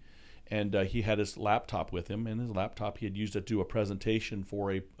say. And he had his laptop with him, and his laptop he had used it to do a presentation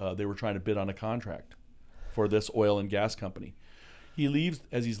for they were trying to bid on a contract for this oil and gas company. He leaves,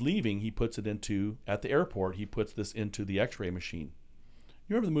 as he's leaving, he puts it at the airport, he puts this into the x-ray machine.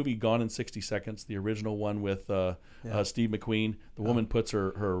 You remember the movie Gone in 60 Seconds, the original one with Steve McQueen? The woman puts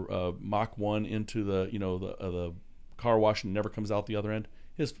her Mach 1 into the car wash and never comes out the other end.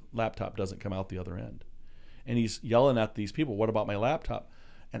 His laptop doesn't come out the other end. And he's yelling at these people, what about my laptop?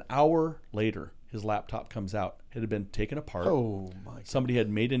 An hour later, his laptop comes out. It had been taken apart. Oh, my God. Somebody had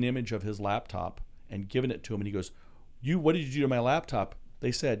made an image of his laptop and given it to him. And he goes, what did you do to my laptop?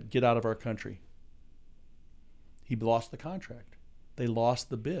 They said, get out of our country. He lost the contract. They lost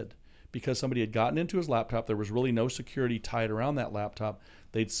the bid because somebody had gotten into his laptop. There was really no security tied around that laptop.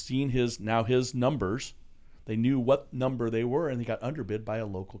 They'd seen his numbers. They knew what number they were, and they got underbid by a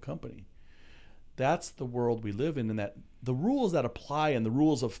local company. That's the world we live in, and that the rules that apply and the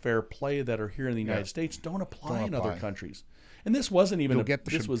rules of fair play that are here in the United States don't apply in other countries. And this wasn't even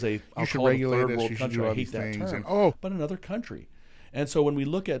this was a third world country. I hate that term. But another country. And so when we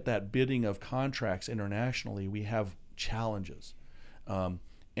look at that bidding of contracts internationally, we have challenges.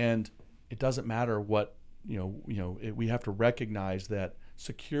 And it doesn't matter what, we have to recognize that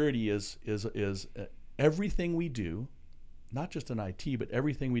security is everything we do, not just in IT, but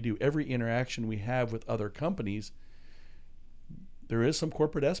everything we do, every interaction we have with other companies, there is some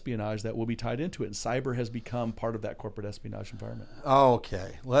corporate espionage that will be tied into it. And cyber has become part of that corporate espionage environment.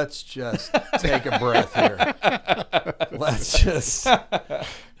 Okay, let's just take a breath here. Let's just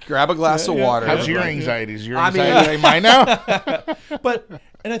grab a glass of water. How's your anxiety? Is your anxiety like mine now?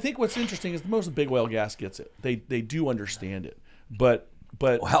 And I think what's interesting is most of the big oil gas gets it. They do understand it. But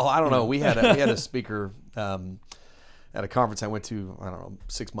well, I don't know. We had a speaker at a conference I went to,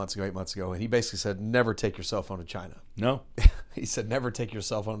 8 months ago, and he basically said, never take your cell phone to China. No. He said, never take your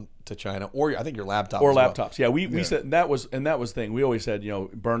cell phone to China, or I think your laptop. Or laptops. Well. Yeah, we said that was the thing. We always said,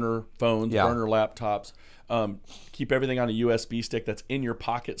 burner phones, burner laptops. Keep everything on a USB stick that's in your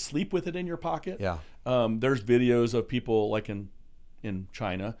pocket. Sleep with it in your pocket. Yeah. There's videos of people like in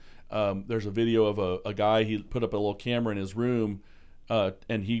China. There's a video of a guy, he put up a little camera in his room,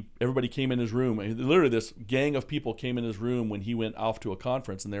 and everybody came in his room. Literally, this gang of people came in his room when he went off to a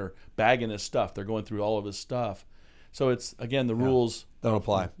conference, and they're bagging his stuff. They're going through all of his stuff. So it's, again, the rules don't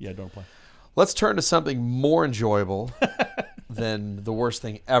apply. Yeah, don't apply. Let's turn to something more enjoyable than the worst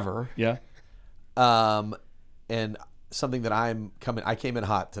thing ever. Yeah. And something that I came in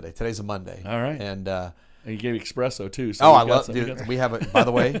hot today. Today's a Monday. All right. And you gave espresso too. So I love. Dude, we have it. By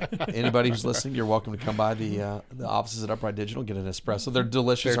the way, anybody who's listening, you're welcome to come by the offices at Upright Digital, get an espresso. They're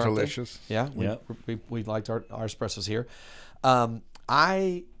delicious. They're aren't delicious. They? Yeah. We liked our espressos here.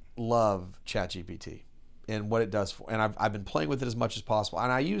 I love ChatGPT and what it does for. And I've been playing with it as much as possible.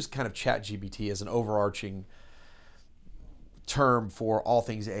 And I use kind of ChatGPT as an overarching term for all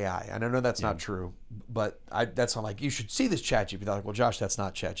things AI. And I know that's not true, but that's why I'm like, you should see this ChatGPT. I'm like, well, Josh, that's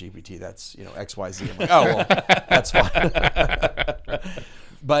not ChatGPT. That's XYZ. I'm like, oh, well, that's fine.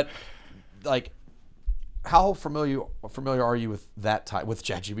 But like, how familiar are you with that type with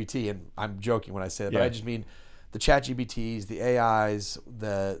ChatGPT? And I'm joking when I say that, but I just mean the ChatGPTs, the AIs,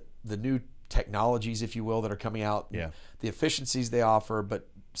 the new technologies, if you will, that are coming out. Yeah. The efficiencies they offer, but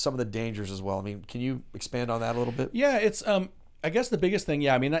some of the dangers as well. I mean, can you expand on that a little bit? Yeah, it's I guess the biggest thing,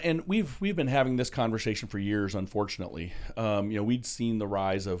 I mean, and we've been having this conversation for years, unfortunately. We'd seen the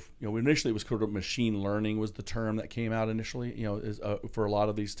rise of, initially it was called machine learning was the term that came out initially, for a lot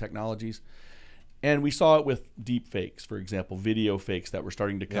of these technologies. And we saw it with deep fakes, for example, video fakes that were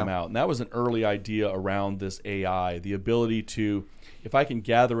starting to come out. And that was an early idea around this AI, the ability to, if I can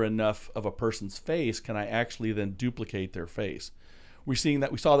gather enough of a person's face, can I actually then duplicate their face? We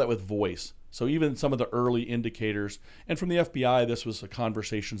saw that with voice. So even some of the early indicators, and from the FBI, this was the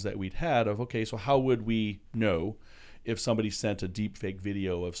conversations that we'd had of, okay, so how would we know if somebody sent a deep fake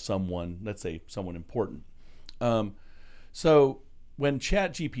video of someone, let's say someone important? So when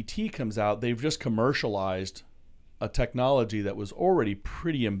ChatGPT comes out, they've just commercialized a technology that was already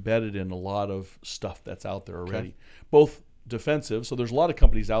pretty embedded in a lot of stuff that's out there already, both defensive. So there's a lot of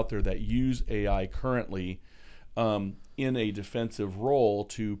companies out there that use AI currently in a defensive role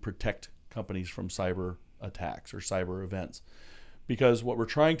to protect companies from cyber attacks or cyber events. Because what we're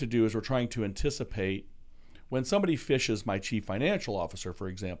trying to do is we're trying to anticipate when somebody phishes my chief financial officer, for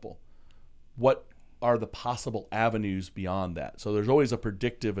example, what are the possible avenues beyond that? So there's always a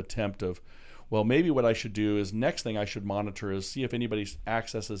predictive attempt of, well, maybe what I should do is next thing I should monitor is see if anybody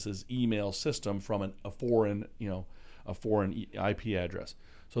accesses his email system from a foreign IP address.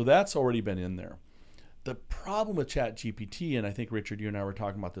 So that's already been in there. The problem with ChatGPT, and I think, Richard, you and I were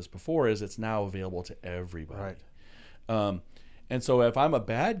talking about this before, is it's now available to everybody. Right. And so if I'm a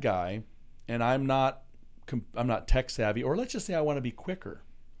bad guy and I'm not tech savvy, or let's just say I want to be quicker,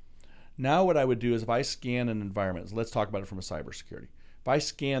 now what I would do is if I scan an environment, let's talk about it from a cybersecurity. If I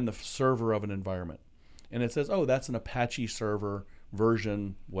scan the server of an environment and it says, oh, that's an Apache server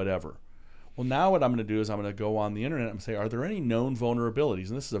version whatever. Well, now what I'm going to do is I'm going to go on the internet and say, are there any known vulnerabilities?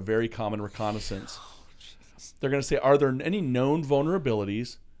 And this is a very common reconnaissance. They're going to say, are there any known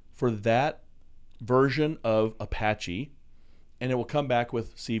vulnerabilities for that version of Apache? And it will come back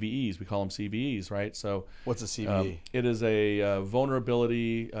with CVEs. We call them CVEs, right? So what's a CVE? It is a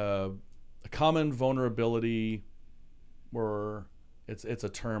vulnerability, a common vulnerability, or it's a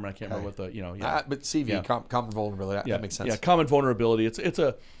term. I can't remember what the but CVE, common vulnerability. That makes sense. Yeah, common vulnerability.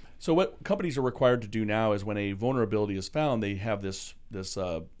 So what companies are required to do now is when a vulnerability is found, they have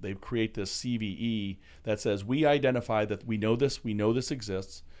they create this CVE that says we identify that we know this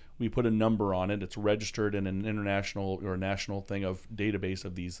exists. We put a number on it. It's registered in an international or national thing of database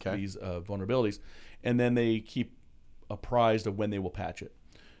of these vulnerabilities, and then they keep apprised of when they will patch it.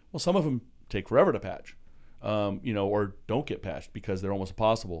 Well, some of them take forever to patch, or don't get patched because they're almost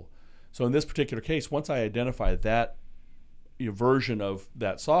impossible. So in this particular case, once I identify that version of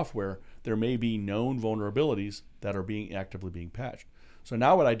that software, there may be known vulnerabilities that are actively being patched. So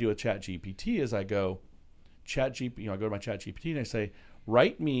now what I do with ChatGPT is I go I go to my ChatGPT and I say,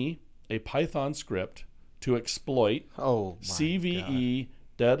 write me a Python script to exploit CVE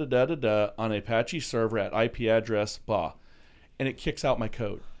on a Apache server at IP address blah, and it kicks out my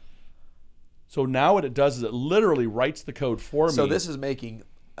code. So now what it does is it literally writes the code for me. So this is making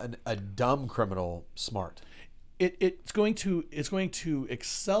a dumb criminal smart. It's going to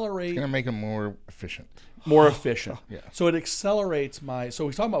accelerate. It's going to make them more efficient. Yeah. So it accelerates So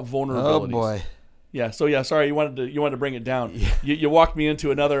we're talking about vulnerabilities. Oh boy. Yeah. So yeah. Sorry, you wanted to bring it down. Yeah. You walked me into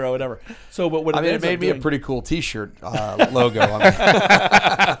another or whatever. So, but what it made me a pretty cool T-shirt logo.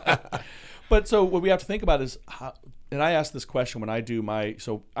 But so what we have to think about is how. And I ask this question when I do I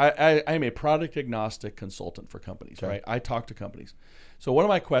am a product agnostic consultant for companies, right? I talk to companies. So one of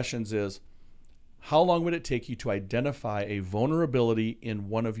my questions is, how long would it take you to identify a vulnerability in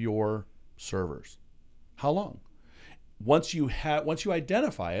one of your servers? How long? Once you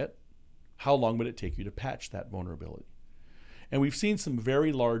identify it, how long would it take you to patch that vulnerability? And we've seen some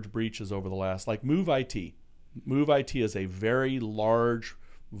very large breaches over the last, like Move IT. Move IT is a very large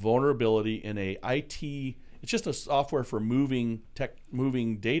vulnerability in a IT. It's just a software for moving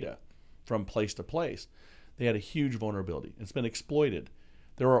data from place to place. They had a huge vulnerability. It's been exploited.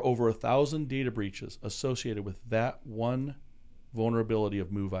 There are over 1,000 data breaches associated with that one vulnerability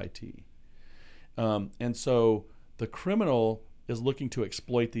of Move IT. And so the criminal is looking to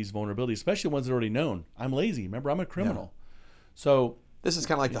exploit these vulnerabilities, especially ones that are already known. I'm lazy. Remember, I'm a criminal. Yeah. So this is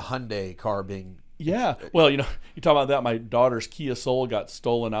kind of like the Hyundai car being... Yeah. Well, you talk about that. My daughter's Kia Soul got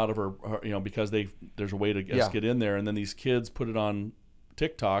stolen out of her because there's a way to get in there. And then these kids put it on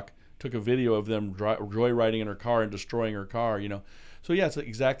TikTok, took a video of them joyriding in her car and destroying her car, So, yeah, it's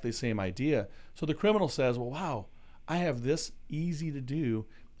exactly the same idea. So the criminal says, well, wow, I have this easy to do,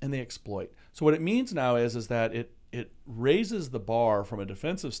 and they exploit. So what it means now is that it raises the bar from a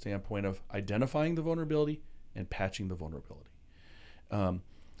defensive standpoint of identifying the vulnerability and patching the vulnerability.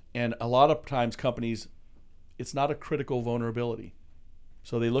 And a lot of times companies, it's not a critical vulnerability.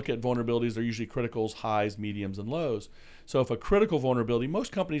 So they look at vulnerabilities, they're usually criticals, highs, mediums, and lows. So if a critical vulnerability,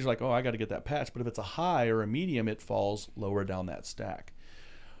 most companies are like, oh, I got to get that patched. But if it's a high or a medium, it falls lower down that stack.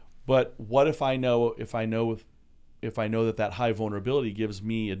 But what if I know that high vulnerability gives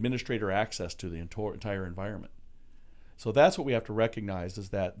me administrator access to the entire environment? So that's what we have to recognize,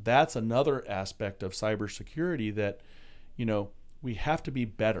 is that that's another aspect of cybersecurity that, we have to be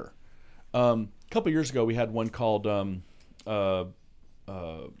better. A couple of years ago, we had one called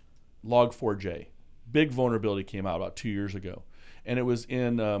Log4j. Big vulnerability came out about 2 years ago. And it was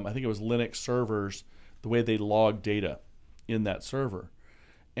in, I think it was Linux servers, the way they log data in that server.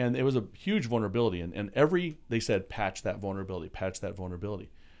 And it was a huge vulnerability. And they said, patch that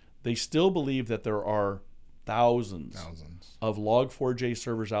vulnerability. They still believe that there are thousands of Log4j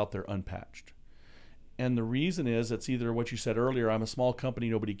servers out there unpatched. And the reason is, it's either what you said earlier, I'm a small company,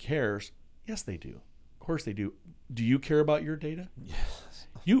 nobody cares. Yes, they do. Of course they do. Do you care about your data? Yes.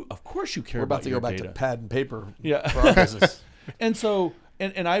 Of course you care about your data. We're about to go back to pad and paper for our business. And so,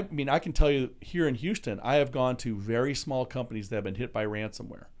 and I mean, I can tell you here in Houston, I have gone to very small companies that have been hit by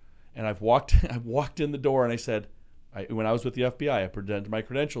ransomware. And I've walked in the door and I said, when I was with the FBI, I presented my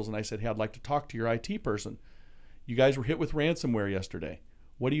credentials and I said, hey, I'd like to talk to your IT person. You guys were hit with ransomware yesterday.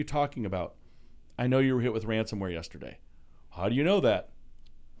 What are you talking about? I know you were hit with ransomware yesterday. How do you know that?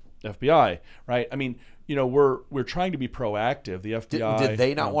 FBI, right? I mean, we're trying to be proactive. The FBI did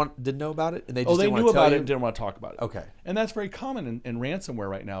they not didn't know about it, and they just they knew about it and didn't want to talk about it. Okay, and that's very common in ransomware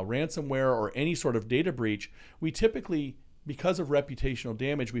right now. Ransomware or any sort of data breach, we typically, because of reputational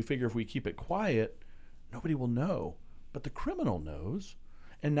damage, we figure if we keep it quiet, nobody will know, but the criminal knows,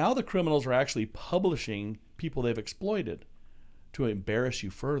 and now the criminals are actually publishing people they've exploited to embarrass you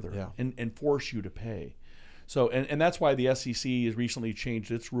further and force you to pay. So, and that's why the SEC has recently changed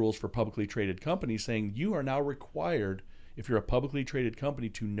its rules for publicly traded companies, saying you are now required, if you're a publicly traded company,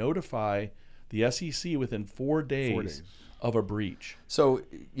 to notify the SEC within 4 days of a breach. So,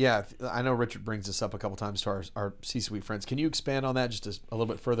 yeah, I know Richard brings this up a couple times to our C-suite friends. Can you expand on that just a little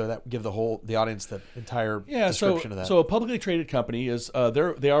bit further? That give the audience the entire description of that. So a publicly traded company is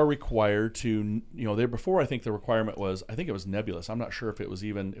they are required to before I think the requirement was, I think it was nebulous. I'm not sure if there was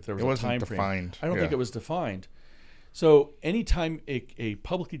a time frame. Defined. I don't think it was defined. So anytime a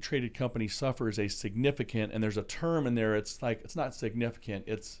publicly traded company suffers a significant, and there's a term in there, it's not significant.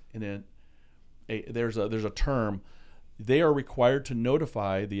 It's there's a term. They are required to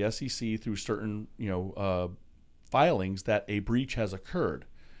notify the SEC through certain filings that a breach has occurred.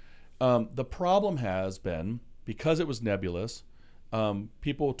 The problem has been, because it was nebulous,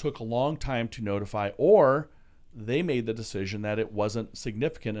 people took a long time to notify, or they made the decision that it wasn't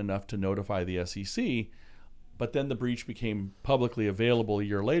significant enough to notify the SEC. But then the breach became publicly available a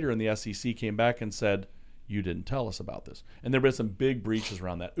year later, and the SEC came back and said, you didn't tell us about this. And there have been some big breaches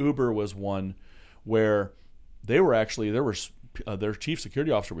around that. Uber was one where their chief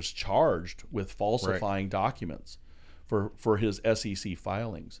security officer was charged with falsifying documents for his SEC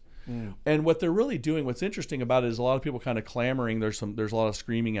filings. And what they're really doing, what's interesting about it is a lot of people kind of clamoring. There's a lot of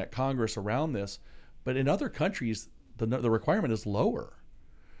screaming at Congress around this, but in other countries, the requirement is lower.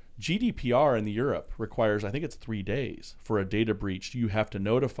 GDPR in Europe requires, I think it's 3 days for a data breach. You have to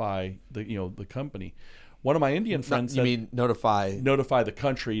notify the company. One of my Indian friends said, you mean notify the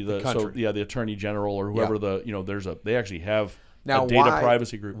country, the attorney general or whoever they actually have now, a data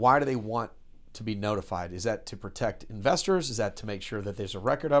privacy group. Why do they want to be notified? Is that to protect investors? Is that to make sure that there's a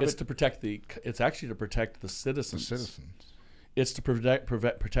record of it? It's actually to protect the citizens. It's to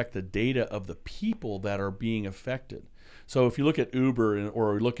protect the data of the people that are being affected. So if you look at Uber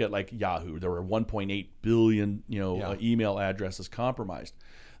or look at like Yahoo, there were 1.8 billion email addresses compromised.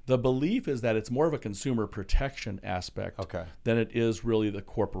 The belief is that it's more of a consumer protection aspect than it is really the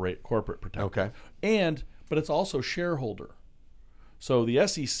corporate protection. But it's also shareholder. So the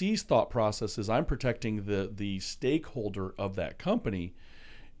SEC's thought process is I'm protecting the stakeholder of that company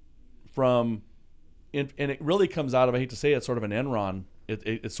from, and it really comes out of, I hate to say it, sort of an Enron.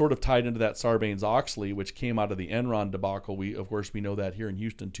 It's sort of tied into that Sarbanes-Oxley, which came out of the Enron debacle. We know that here in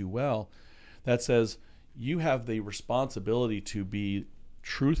Houston too well. That says you have the responsibility to be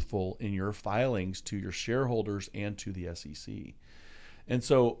truthful in your filings to your shareholders and to the SEC. And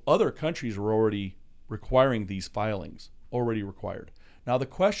so other countries are already requiring these filings, already required. Now the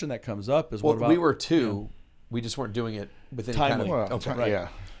question that comes up is, what about... we were too. We just weren't doing it with any timely. kind of... Right.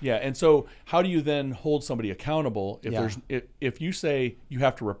 Yeah, and so how do you then hold somebody accountable if you say you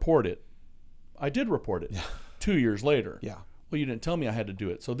have to report it? I did report it 2 years later. Yeah. Well, you didn't tell me I had to do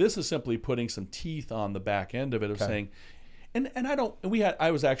it. So this is simply putting some teeth on the back end of it, of saying,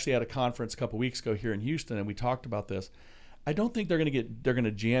 I was actually at a conference a couple weeks ago here in Houston, and we talked about this. I don't think they're going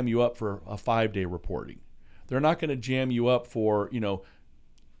to jam you up for a 5-day reporting. They're not going to jam you up for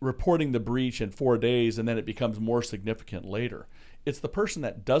reporting the breach in 4 days, and then it becomes more significant later. It's the person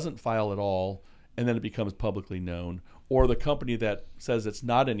that doesn't file at all, and then it becomes publicly known, or the company that says it's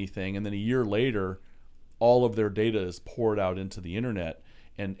not anything, and then a year later, all of their data is poured out into the internet,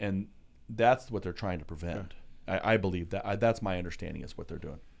 and that's what they're trying to prevent. I believe that. That's my understanding is what they're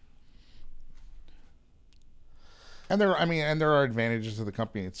doing. And there are advantages to the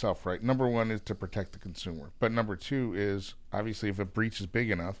company itself, right? Number one is to protect the consumer. But number two is, obviously, if a breach is big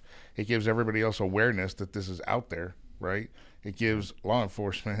enough, it gives everybody else awareness that this is out there, right? It gives law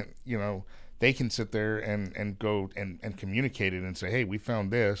enforcement, they can sit there and go and communicate it and say, hey, we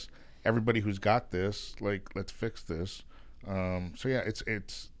found this. Everybody who's got this, let's fix this.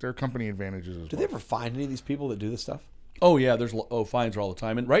 It's there are company advantages as well. Do they ever find any of these people that do this stuff? Oh yeah, there's fines all the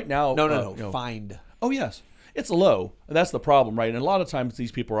time, and right now find. Oh yes, it's low, and that's the problem, right? And a lot of times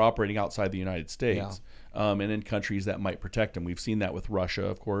these people are operating outside the United States, and in countries that might protect them. We've seen that with Russia,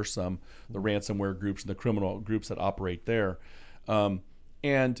 of course, the ransomware groups and the criminal groups that operate there.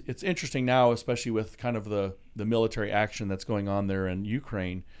 And it's interesting now, especially with kind of the military action that's going on there in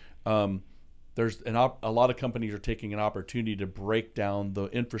Ukraine. There's a lot of companies are taking an opportunity to break down the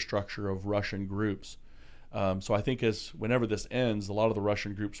infrastructure of Russian groups. So I think whenever this ends, a lot of the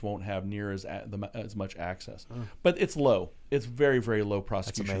Russian groups won't have near as much access. But it's low. It's very, very low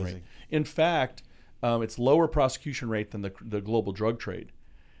prosecution rate. In fact, it's lower prosecution rate than the global drug trade.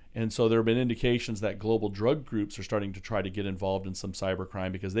 And so there have been indications that global drug groups are starting to try to get involved in some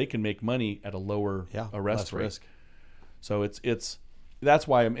cybercrime because they can make money at a lower arrest rate. Risk. So that's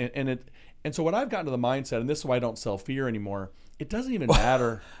why and so what I've gotten to the mindset, and this is why I don't sell fear anymore. It doesn't even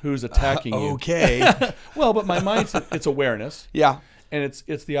matter who's attacking you. Okay. Well, but my mindset, it's awareness. Yeah. And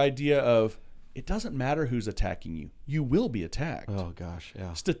it's the idea of it doesn't matter who's attacking you. You will be attacked. Oh gosh,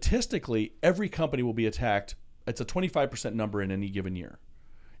 yeah. Statistically, every company will be attacked. It's a 25% number in any given year.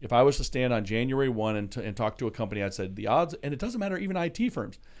 If I was to stand on January 1 and talk to a company, I'd say the odds, and it doesn't matter, even IT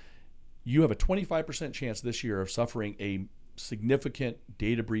firms, you have a 25% chance this year of suffering a significant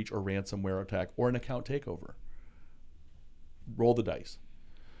data breach or ransomware attack or an account takeover. Roll the dice.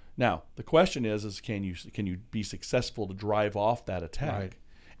 Now, the question is can you be successful to drive off that attack? Right.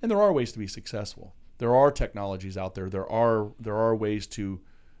 And there are ways to be successful. There are technologies out there. There are ways to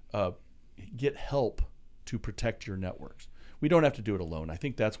get help to protect your networks. We don't have to do it alone. I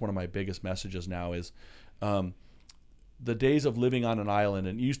think that's one of my biggest messages now is the days of living on an island,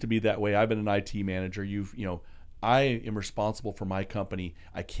 and it used to be that way. I've been an IT manager. I am responsible for my company.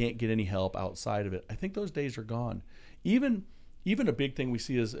 I can't get any help outside of it. I think those days are gone. Even a big thing we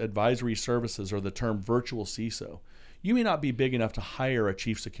see is advisory services, or the term virtual CISO. You may not be big enough to hire a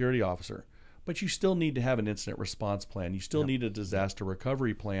chief security officer, but you still need to have an incident response plan. You still need a disaster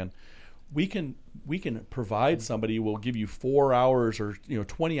recovery plan. We can provide somebody who will give you 4 hours or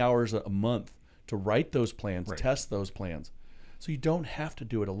 20 hours a month to write those plans, test those plans. So you don't have to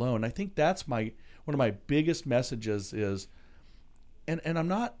do it alone. I think that's one of my biggest messages is, and I'm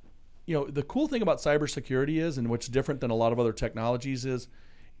not, the cool thing about cybersecurity is, and what's different than a lot of other technologies is,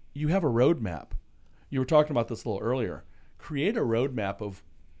 you have a roadmap. You were talking about this a little earlier. Create a roadmap of,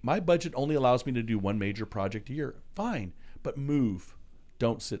 my budget only allows me to do one major project a year. Fine, but move.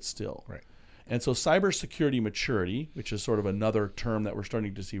 Don't sit still. Right. And so cybersecurity maturity, which is sort of another term that we're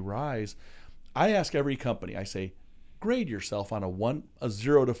starting to see rise, I ask every company, I say, grade yourself on a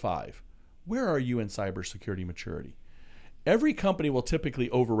 0 to 5. Where are you in cybersecurity maturity? Every company will typically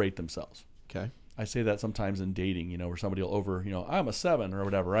overrate themselves. Okay. I say that sometimes in dating, where somebody will I'm a 7 or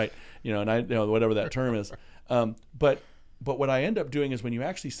whatever, right? And whatever that term is. But what I end up doing is when you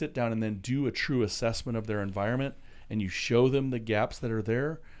actually sit down and then do a true assessment of their environment and you show them the gaps that are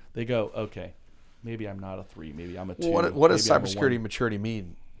there, they go, okay, maybe I'm not a 3, maybe I'm a 2. What does cybersecurity maturity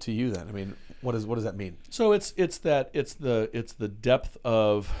mean to you then? I mean, what does that mean? So it's the depth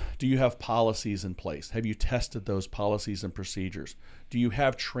of, do you have policies in place? Have you tested those policies and procedures? Do you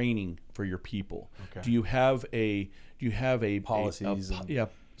have training for your people? Okay. Do you have a policies? Yeah.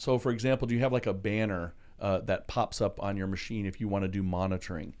 So for example, do you have like a banner that pops up on your machine if you want to do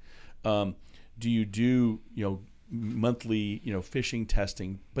monitoring? Do you do monthly phishing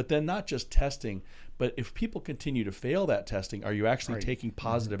testing? But then not just testing, but if people continue to fail that testing, are you actually taking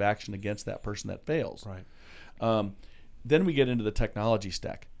positive action against that person that fails? Right. Then we get into the technology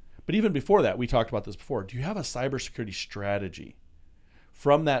stack. But even before that, we talked about this before. Do you have a cybersecurity strategy?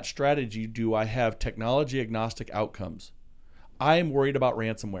 From that strategy, do I have technology agnostic outcomes? I am worried about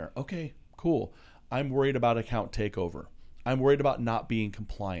ransomware. Okay, cool. I'm worried about account takeover. I'm worried about not being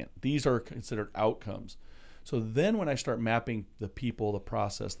compliant. These are considered outcomes. So then when I start mapping the people, the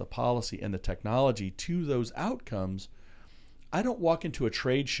process, the policy, and the technology to those outcomes, I don't walk into a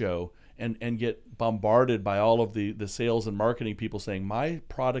trade show and get bombarded by all of the sales and marketing people saying, my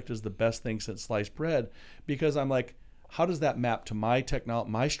product is the best thing since sliced bread, because I'm like, how does that map to my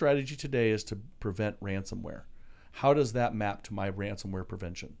technology? My strategy today is to prevent ransomware. How does that map to my ransomware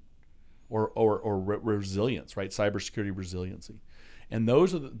prevention or resilience, right? Cybersecurity resiliency. And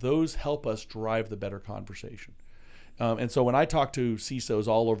those help us drive the better conversation. And so when I talk to CISOs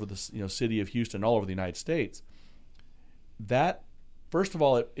all over the city of Houston, all over the United States, that first of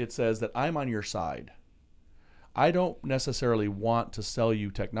all, it says that I'm on your side. I don't necessarily want to sell you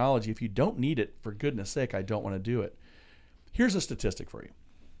technology. If you don't need it, for goodness sake, I don't want to do it. Here's a statistic for you.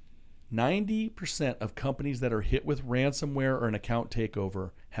 90% of companies that are hit with ransomware or an account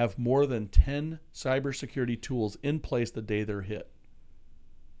takeover have more than 10 cybersecurity tools in place the day they're hit.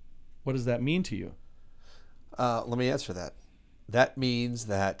 What does that mean to you? Let me answer that. That means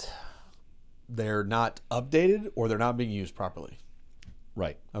that they're not updated or they're not being used properly.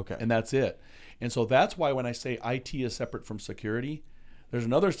 Right. Okay. And that's it. And so that's why when I say IT is separate from security, there's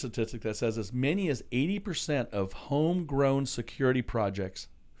another statistic that says as many as 80% of homegrown security projects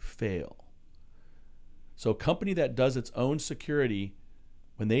fail. So a company that does its own security,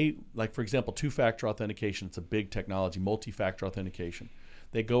 when they, like for example, two-factor authentication, it's a big technology, multi-factor authentication.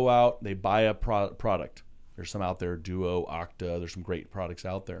 They go out, they buy a product. There's some out there, Duo, Okta, there's some great products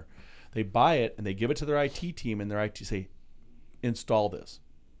out there. They buy it and they give it to their IT team, and their IT say, install this.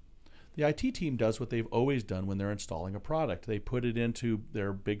 The IT team does what they've always done when they're installing a product. They put it into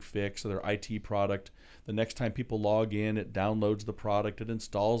their big fix or their IT product. The next time people log in, it downloads the product, it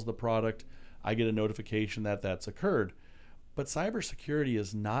installs the product. I get a notification that that's occurred. But cybersecurity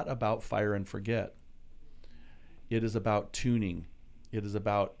is not about fire and forget. It is about tuning. It is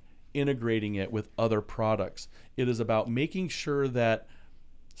about integrating it with other products. It is about making sure that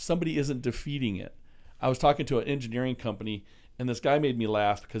somebody isn't defeating it. I was talking to an engineering company, and this guy made me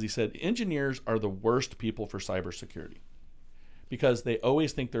laugh because he said engineers are the worst people for cybersecurity because they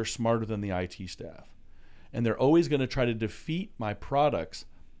always think they're smarter than the IT staff. And they're always going to try to defeat my products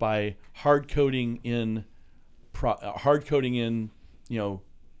by hard coding in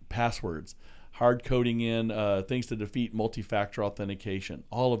passwords, hard coding in things to defeat multi-factor authentication,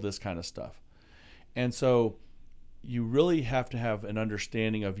 all of this kind of stuff. And so you really have to have an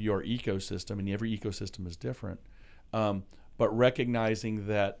understanding of your ecosystem, and every ecosystem is different. But recognizing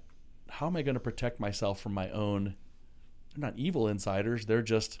that, how am I going to protect myself from my own? They're not evil insiders.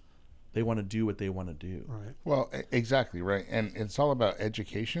 They want to do what they want to do. Right. Well, exactly, right. And it's all about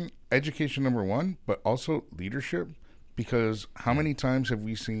education. Education, number one, but also leadership. Because how many times have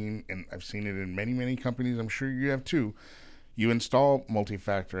we seen, and I've seen it in many, many companies, I'm sure you have too, you install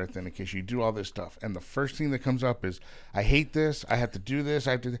multi-factor authentication, you do all this stuff, and the first thing that comes up is, I hate this, I have to do this,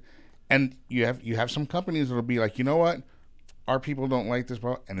 I have to, and you have some companies that'll be like, you know what, our people don't like this,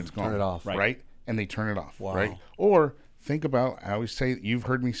 and it's gone. Turn it off. Right? And they turn it off, Wow. right? Or think about, I always say, you've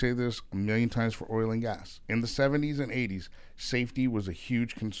heard me say this a million times for oil and gas. In the 70s and 80s, safety was a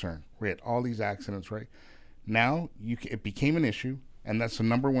huge concern. We had all these accidents, right? Now, it became an issue, and that's the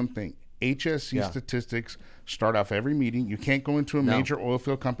number one thing. HSC statistics start off every meeting. You can't go into a major oil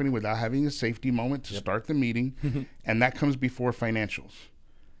field company without having a safety moment to start the meeting, and that comes before financials.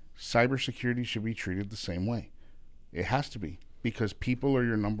 Cybersecurity should be treated the same way. It has to be, because people are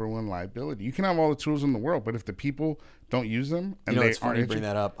your number one liability. You can have all the tools in the world, but if the people don't use them, and You know, they it's funny you aren't bring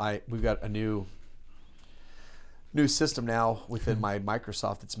that up. We've got a new new system now within my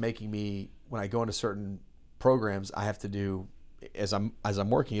Microsoft. It's making me, when I go into certain programs, I have to do, as I'm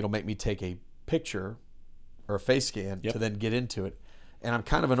working, it'll make me take a picture or a face scan to then get into it. And I'm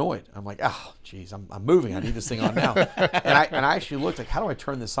kind of annoyed. I'm like, oh, geez, I'm moving. I need this thing on now. and I actually looked like, how do I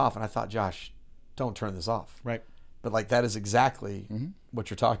turn this off? And I thought, Josh, don't turn this off. Right. But like that is exactly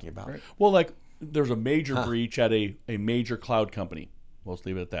what you're talking about. Right. Well, like there's a major breach at a major cloud company. We'll just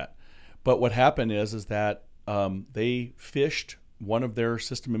leave it at that. But what happened is that they phished one of their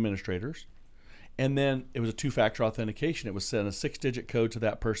system administrators, and then it was a two-factor authentication. It was sent a 6-digit code to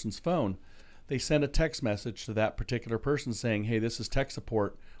that person's phone. They sent a text message to that particular person saying, hey, this is tech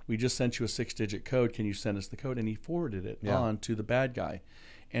support. We just sent you a 6-digit code. Can you send us the code? And he forwarded it on to the bad guy.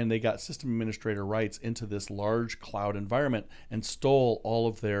 And they got system administrator rights into this large cloud environment and stole all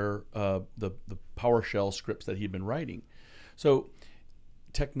of their the PowerShell scripts that he'd been writing. So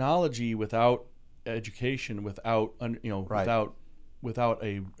technology without education, without without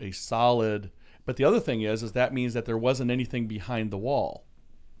a solid. But the other thing is that means that there wasn't anything behind the wall,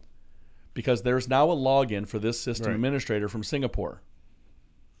 because there's now a login for this system administrator from Singapore.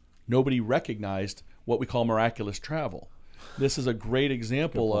 Nobody recognized what we call miraculous travel. This is a great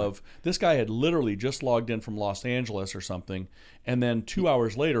example of this guy had literally just logged in from Los Angeles or something, and then 2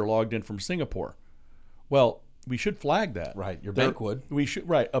 hours later logged in from Singapore. Well, we should flag that. Right. Your bank would. We should.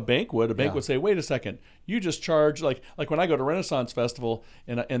 Right. A bank would. A bank would say, wait a second, you just charge, like when I go to Renaissance Festival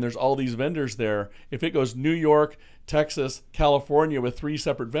and there's all these vendors there, if it goes New York, Texas, California with 3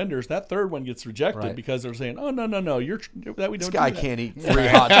 separate vendors, that third one gets rejected because they're saying, oh, no, we don't this do guy that. can't eat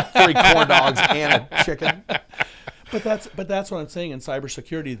 3 corn dogs and a chicken. But that's what I'm saying in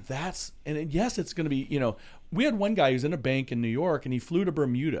cybersecurity. Yes, it's going to be, we had one guy who's in a bank in New York and he flew to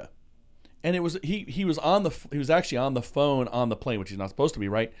Bermuda. And it was he was actually on the phone on the plane, which he's not supposed to be,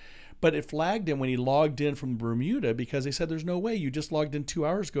 right? But it flagged him when he logged in from Bermuda because they said there's no way, you just logged in 2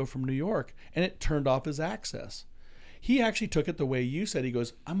 hours ago from New York, and it turned off his access. He actually took it the way you said. He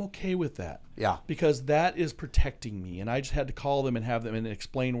goes, I'm okay with that. Yeah. Because that is protecting me, and I just had to call them and have them and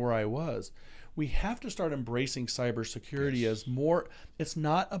explain where I was. We have to start embracing cybersecurity as more. It's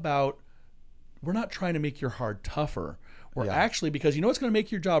not about, we're not trying to make your hard tougher. We're actually, because what's going to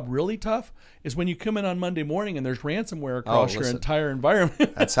make your job really tough is when you come in on Monday morning and there's ransomware across your entire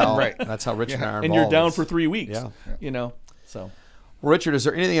environment. That's how that's how Rich and I are involved. And you're down for 3 weeks. So. Well, Richard, is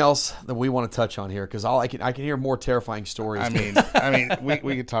there anything else that we want to touch on here? Because I can hear more terrifying stories. I mean,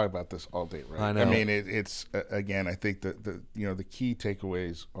 we could talk about this all day, right? I know. I mean, it's again, I think that the key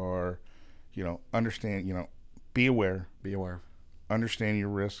takeaways are, understand, be aware, understand your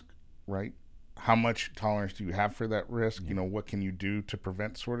risk, right? How much tolerance do you have for that risk? What can you do to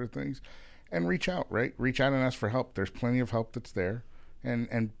prevent sort of things? And reach out, right? Reach out and ask for help. There's plenty of help that's there.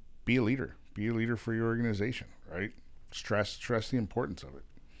 And be a leader. Be a leader for your organization, right? Stress the importance of it.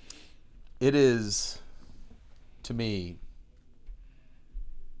 It is, to me,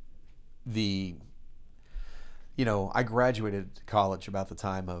 I graduated college about the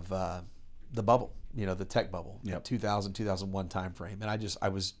time of the bubble, the tech bubble, 2000, 2001 timeframe. And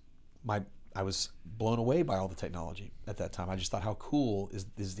I was blown away by all the technology at that time. I just thought, how cool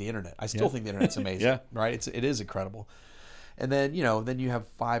is the internet? I still think the internet's amazing, right? It is incredible. And then then you have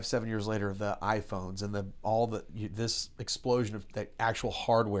 5-7 years later the iPhones and this explosion of the actual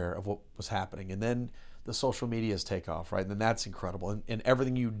hardware of what was happening, and then the social media's take off, right? And then that's incredible. And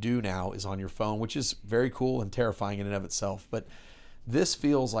everything you do now is on your phone, which is very cool and terrifying in and of itself. But this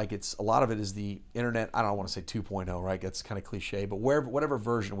feels like a lot of it is the internet. I don't want to say 2.0, right? That's kind of cliche, but whatever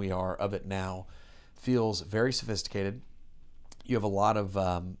version we are of it now feels very sophisticated. You have a lot of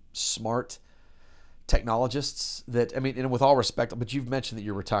smart technologists that, and with all respect, but you've mentioned that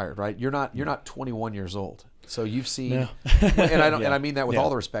you're retired, right? You're not 21 years old, so you've seen, and I mean that with all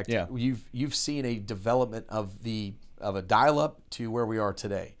the respect. Yeah. You've seen a development of a dial-up to where we are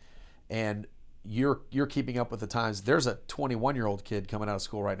today, and you're keeping up with the times. There's a 21-year-old kid coming out of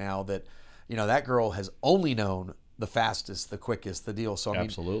school right now that, that girl has only known the fastest, the quickest, the deal. So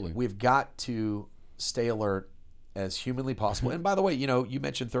absolutely, we've got to stay alert as humanly possible. And by the way, you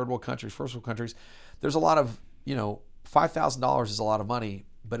mentioned third world countries, first world countries. There's a lot of, $5,000 is a lot of money,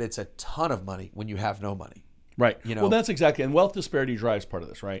 but it's a ton of money when you have no money. Right. Well, that's exactly, and wealth disparity drives part of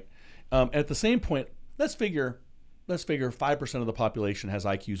this, right? At the same point, let's let's figure 5% of the population has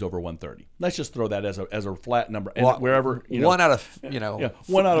IQs over 130. Let's just throw that as a flat number. And Well, wherever one out of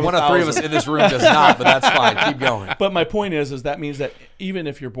one out of one of three of us in this room does not, but that's fine. Keep going. But my point is that means that even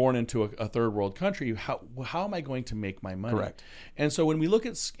if you're born into a third world country, how am I going to make my money? Correct. And so when we look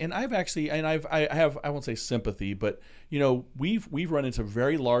at, and I won't say sympathy, but we've run into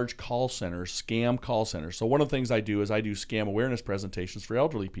very large call centers, scam call centers. So one of the things I do is I do scam awareness presentations for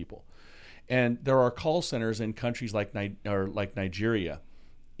elderly people. And there are call centers in countries like Nigeria,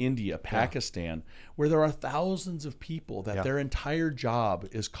 India, Pakistan, where there are thousands of people that their entire job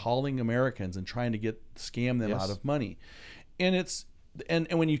is calling Americans and trying to scam them out of money. And it's and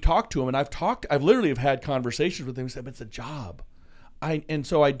when you talk to them, and I've literally have had conversations with them and said, but it's a job.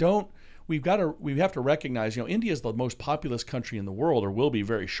 We have to recognize, India is the most populous country in the world, or will be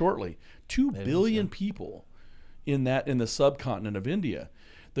very shortly. 2 billion people in the subcontinent of India.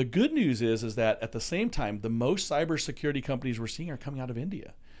 The good news is that at the same time, the most cybersecurity companies we're seeing are coming out of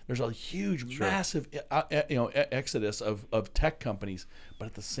India. There's a huge, massive, exodus of tech companies, but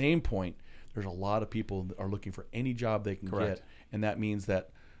at the same point, there's a lot of people that are looking for any job they can get, and that means that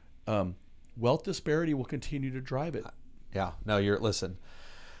wealth disparity will continue to drive it. Yeah. No, listen.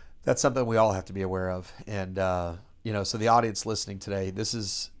 That's something we all have to be aware of, and so the audience listening today, this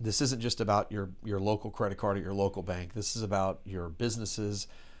isn't just about your local credit card at your local bank. This is about your businesses,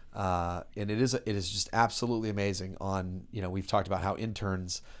 and it is just absolutely amazing. We've talked about how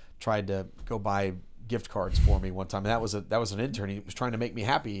interns tried to go buy gift cards for me one time, and that was an intern. He was trying to make me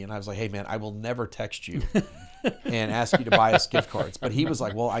happy, and I was like, "Hey man, I will never text you and ask you to buy us gift cards." But he was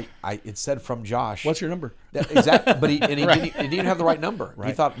like, "Well, it said from Josh. What's your number?" Exactly. But he didn't even have the right number. Right.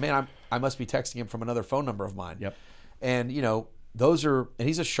 He thought, "Man, I must be texting him from another phone number of mine." Yep. And and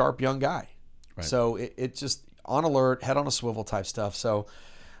he's a sharp young guy. Right. So it's just on alert, head on a swivel type stuff. So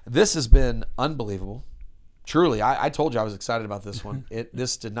this has been unbelievable. Truly, I told you I was excited about this one.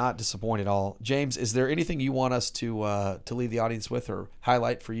 This did not disappoint at all. James, is there anything you want us to leave the audience with or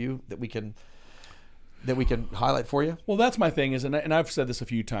highlight for you that we can highlight for you? Well, that's my thing and I've said this a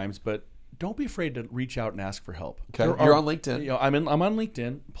few times, but don't be afraid to reach out and ask for help. Okay, you're on LinkedIn. I'm on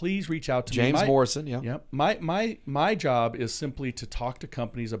LinkedIn. Please reach out to me. James Morrison. Yeah. Yeah. My job is simply to talk to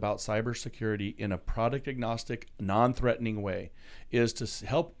companies about cybersecurity in a product agnostic, non-threatening way. Is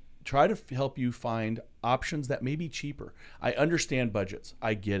to try to help you find options that may be cheaper. I understand budgets.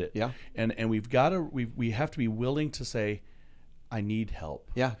 I get it. Yeah. And we have to be willing to say, I need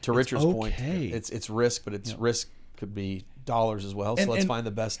help. Yeah. To Richard's point, it's risk, but risk could be dollars as well. So let's find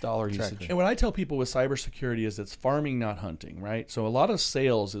the best dollar usage. And what I tell people with cybersecurity is it's farming, not hunting, right? So a lot of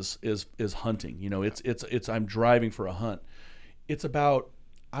sales is hunting. It's I'm driving for a hunt. It's about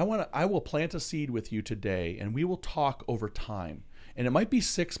I will plant a seed with you today, and we will talk over time. And it might be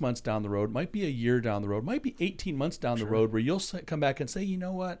 6 months down the road, it might be a year down the road, it might be 18 months down the road where you'll come back and say, you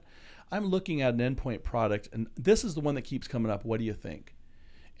know what, I'm looking at an endpoint product, and this is the one that keeps coming up. What do you think?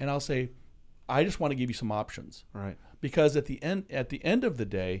 And I'll say, I just want to give you some options. Right. Because at the end of the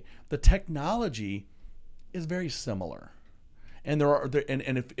day, the technology is very similar. And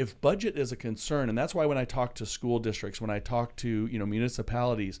if budget is a concern, and that's why when I talk to school districts, when I talk to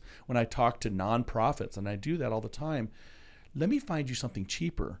municipalities, when I talk to nonprofits, and I do that all the time, let me find you something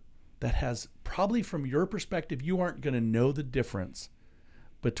cheaper that has probably from your perspective, you aren't going to know the difference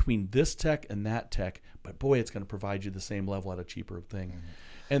between this tech and that tech, but boy, it's going to provide you the same level at a cheaper thing. Mm-hmm.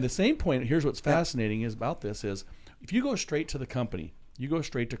 And the same point, here's what's fascinating about this is if you go straight to the company, you go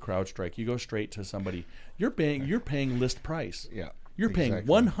straight to CrowdStrike, you go straight to somebody, you're paying list price. Yeah. You're paying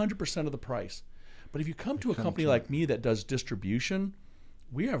 100% of the price. But if you come to a company like me that does distribution,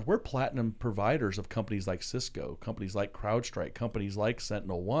 we're platinum providers of companies like Cisco, companies like CrowdStrike, companies like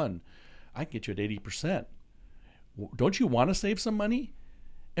SentinelOne. I can get you at 80%. Don't you want to save some money?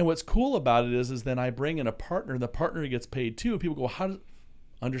 And what's cool about it is then I bring in a partner, the partner gets paid too, and people go, how do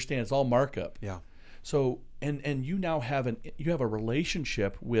understand it's all markup. Yeah. So and you now have a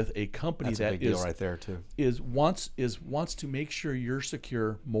relationship with a company That's a big deal right there too. Wants to make sure you're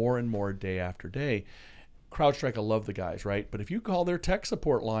secure more and more day after day. CrowdStrike, I love the guys, right? But if you call their tech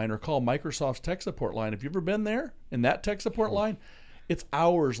support line or call Microsoft's tech support line, have you ever been there in that tech support line? It's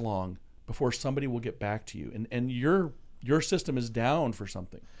hours long before somebody will get back to you, and your system is down for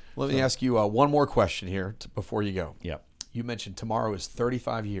something. Let me ask you one more question here before you go. Yeah. You mentioned tomorrow is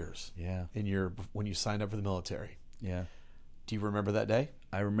 35 years. Yeah. When you signed up for the military. Yeah. Do you remember that day?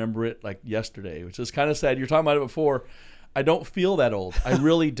 I remember it like yesterday, which is kind of sad. You're talking about it before. I don't feel that old. I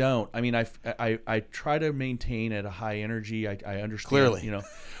really don't. I mean, I try to maintain at a high energy. I understand. Clearly.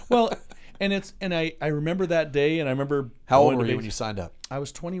 Well, and I remember that day, and I remember how old were you when you signed up? I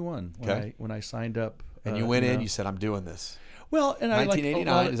was 21 when I signed up And you went in, you said, I'm doing this. Well, and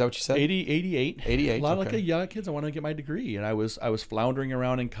 1989, is that what you said? 88. 88. A lot okay. of like young kids, I wanted to get my degree, and I was floundering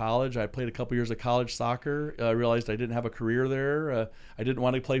around in college. I played a couple years of college soccer. I realized I didn't have a career there. I didn't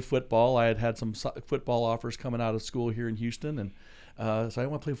want to play football. I had some football offers coming out of school here in Houston, and so I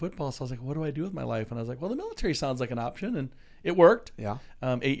didn't want to play football. So I was like, what do I do with my life? And I was like, well, the military sounds like an option, and it worked. Yeah.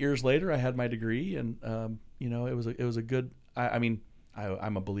 8 years later, I had my degree, and it was a good.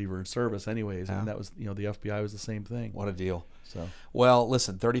 I'm a believer in service, anyways, and that was the FBI was the same thing. What a deal. So, well,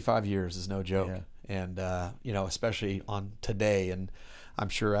 listen, 35 years is no joke. Yeah. And, especially on today. And I'm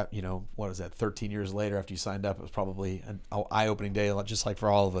sure, what is that, 13 years later after you signed up, it was probably an eye-opening day, just like for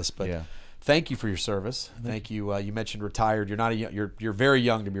all of us. But thank you for your service. Thank you. You mentioned retired. You're not you're very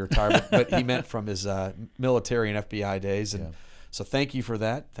young to be retired, but he meant from his military and FBI days. And so thank you for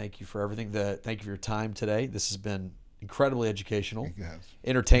that. Thank you for everything. Thank you for your time today. This has been incredibly educational,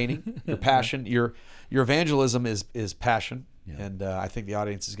 entertaining. Your passion, your evangelism is passion. And I think the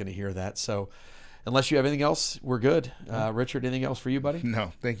audience is going to hear that. So unless you have anything else, we're good. Richard, anything else for you, buddy?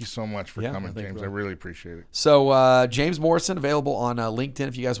 No, thank you so much for coming, James. I really appreciate it. So James Morrison, available on LinkedIn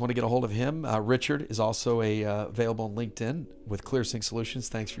if you guys want to get a hold of him. Richard is also available on LinkedIn with ClearSync Solutions.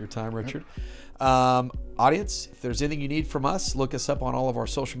 Thanks for your time, Richard. Audience, if there's anything you need from us, look us up on all of our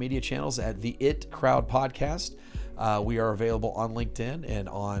social media channels at the It Crowd Podcast. We are available on LinkedIn and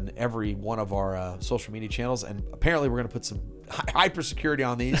on every one of our social media channels. And apparently we're going to put some hyper security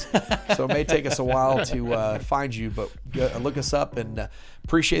on these. So it may take us a while to find you, but look us up, and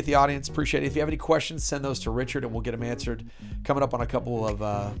appreciate the audience. Appreciate it. If you have any questions, send those to Richard and we'll get them answered coming up on a couple of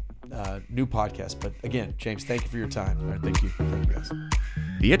new podcasts. But again, James, thank you for your time. All right, thank you. Thank you, guys.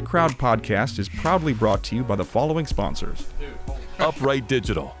 The It Crowd podcast is proudly brought to you by the following sponsors. Upright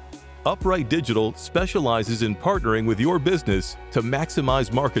Digital. Upright Digital specializes in partnering with your business to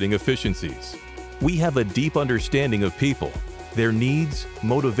maximize marketing efficiencies. We have a deep understanding of people, their needs,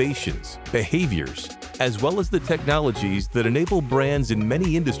 motivations, behaviors, as well as the technologies that enable brands in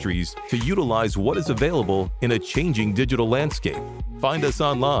many industries to utilize what is available in a changing digital landscape. Find us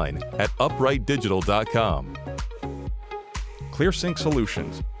online at uprightdigital.com. ClearSync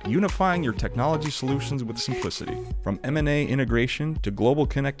Solutions, unifying your technology solutions with simplicity. From M&A integration to global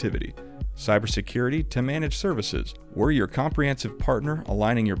connectivity, cybersecurity to managed services, we're your comprehensive partner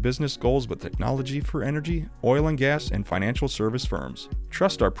aligning your business goals with technology for energy, oil and gas, and financial service firms.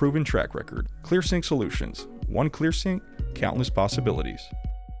 Trust our proven track record. ClearSync Solutions. One ClearSync, countless possibilities.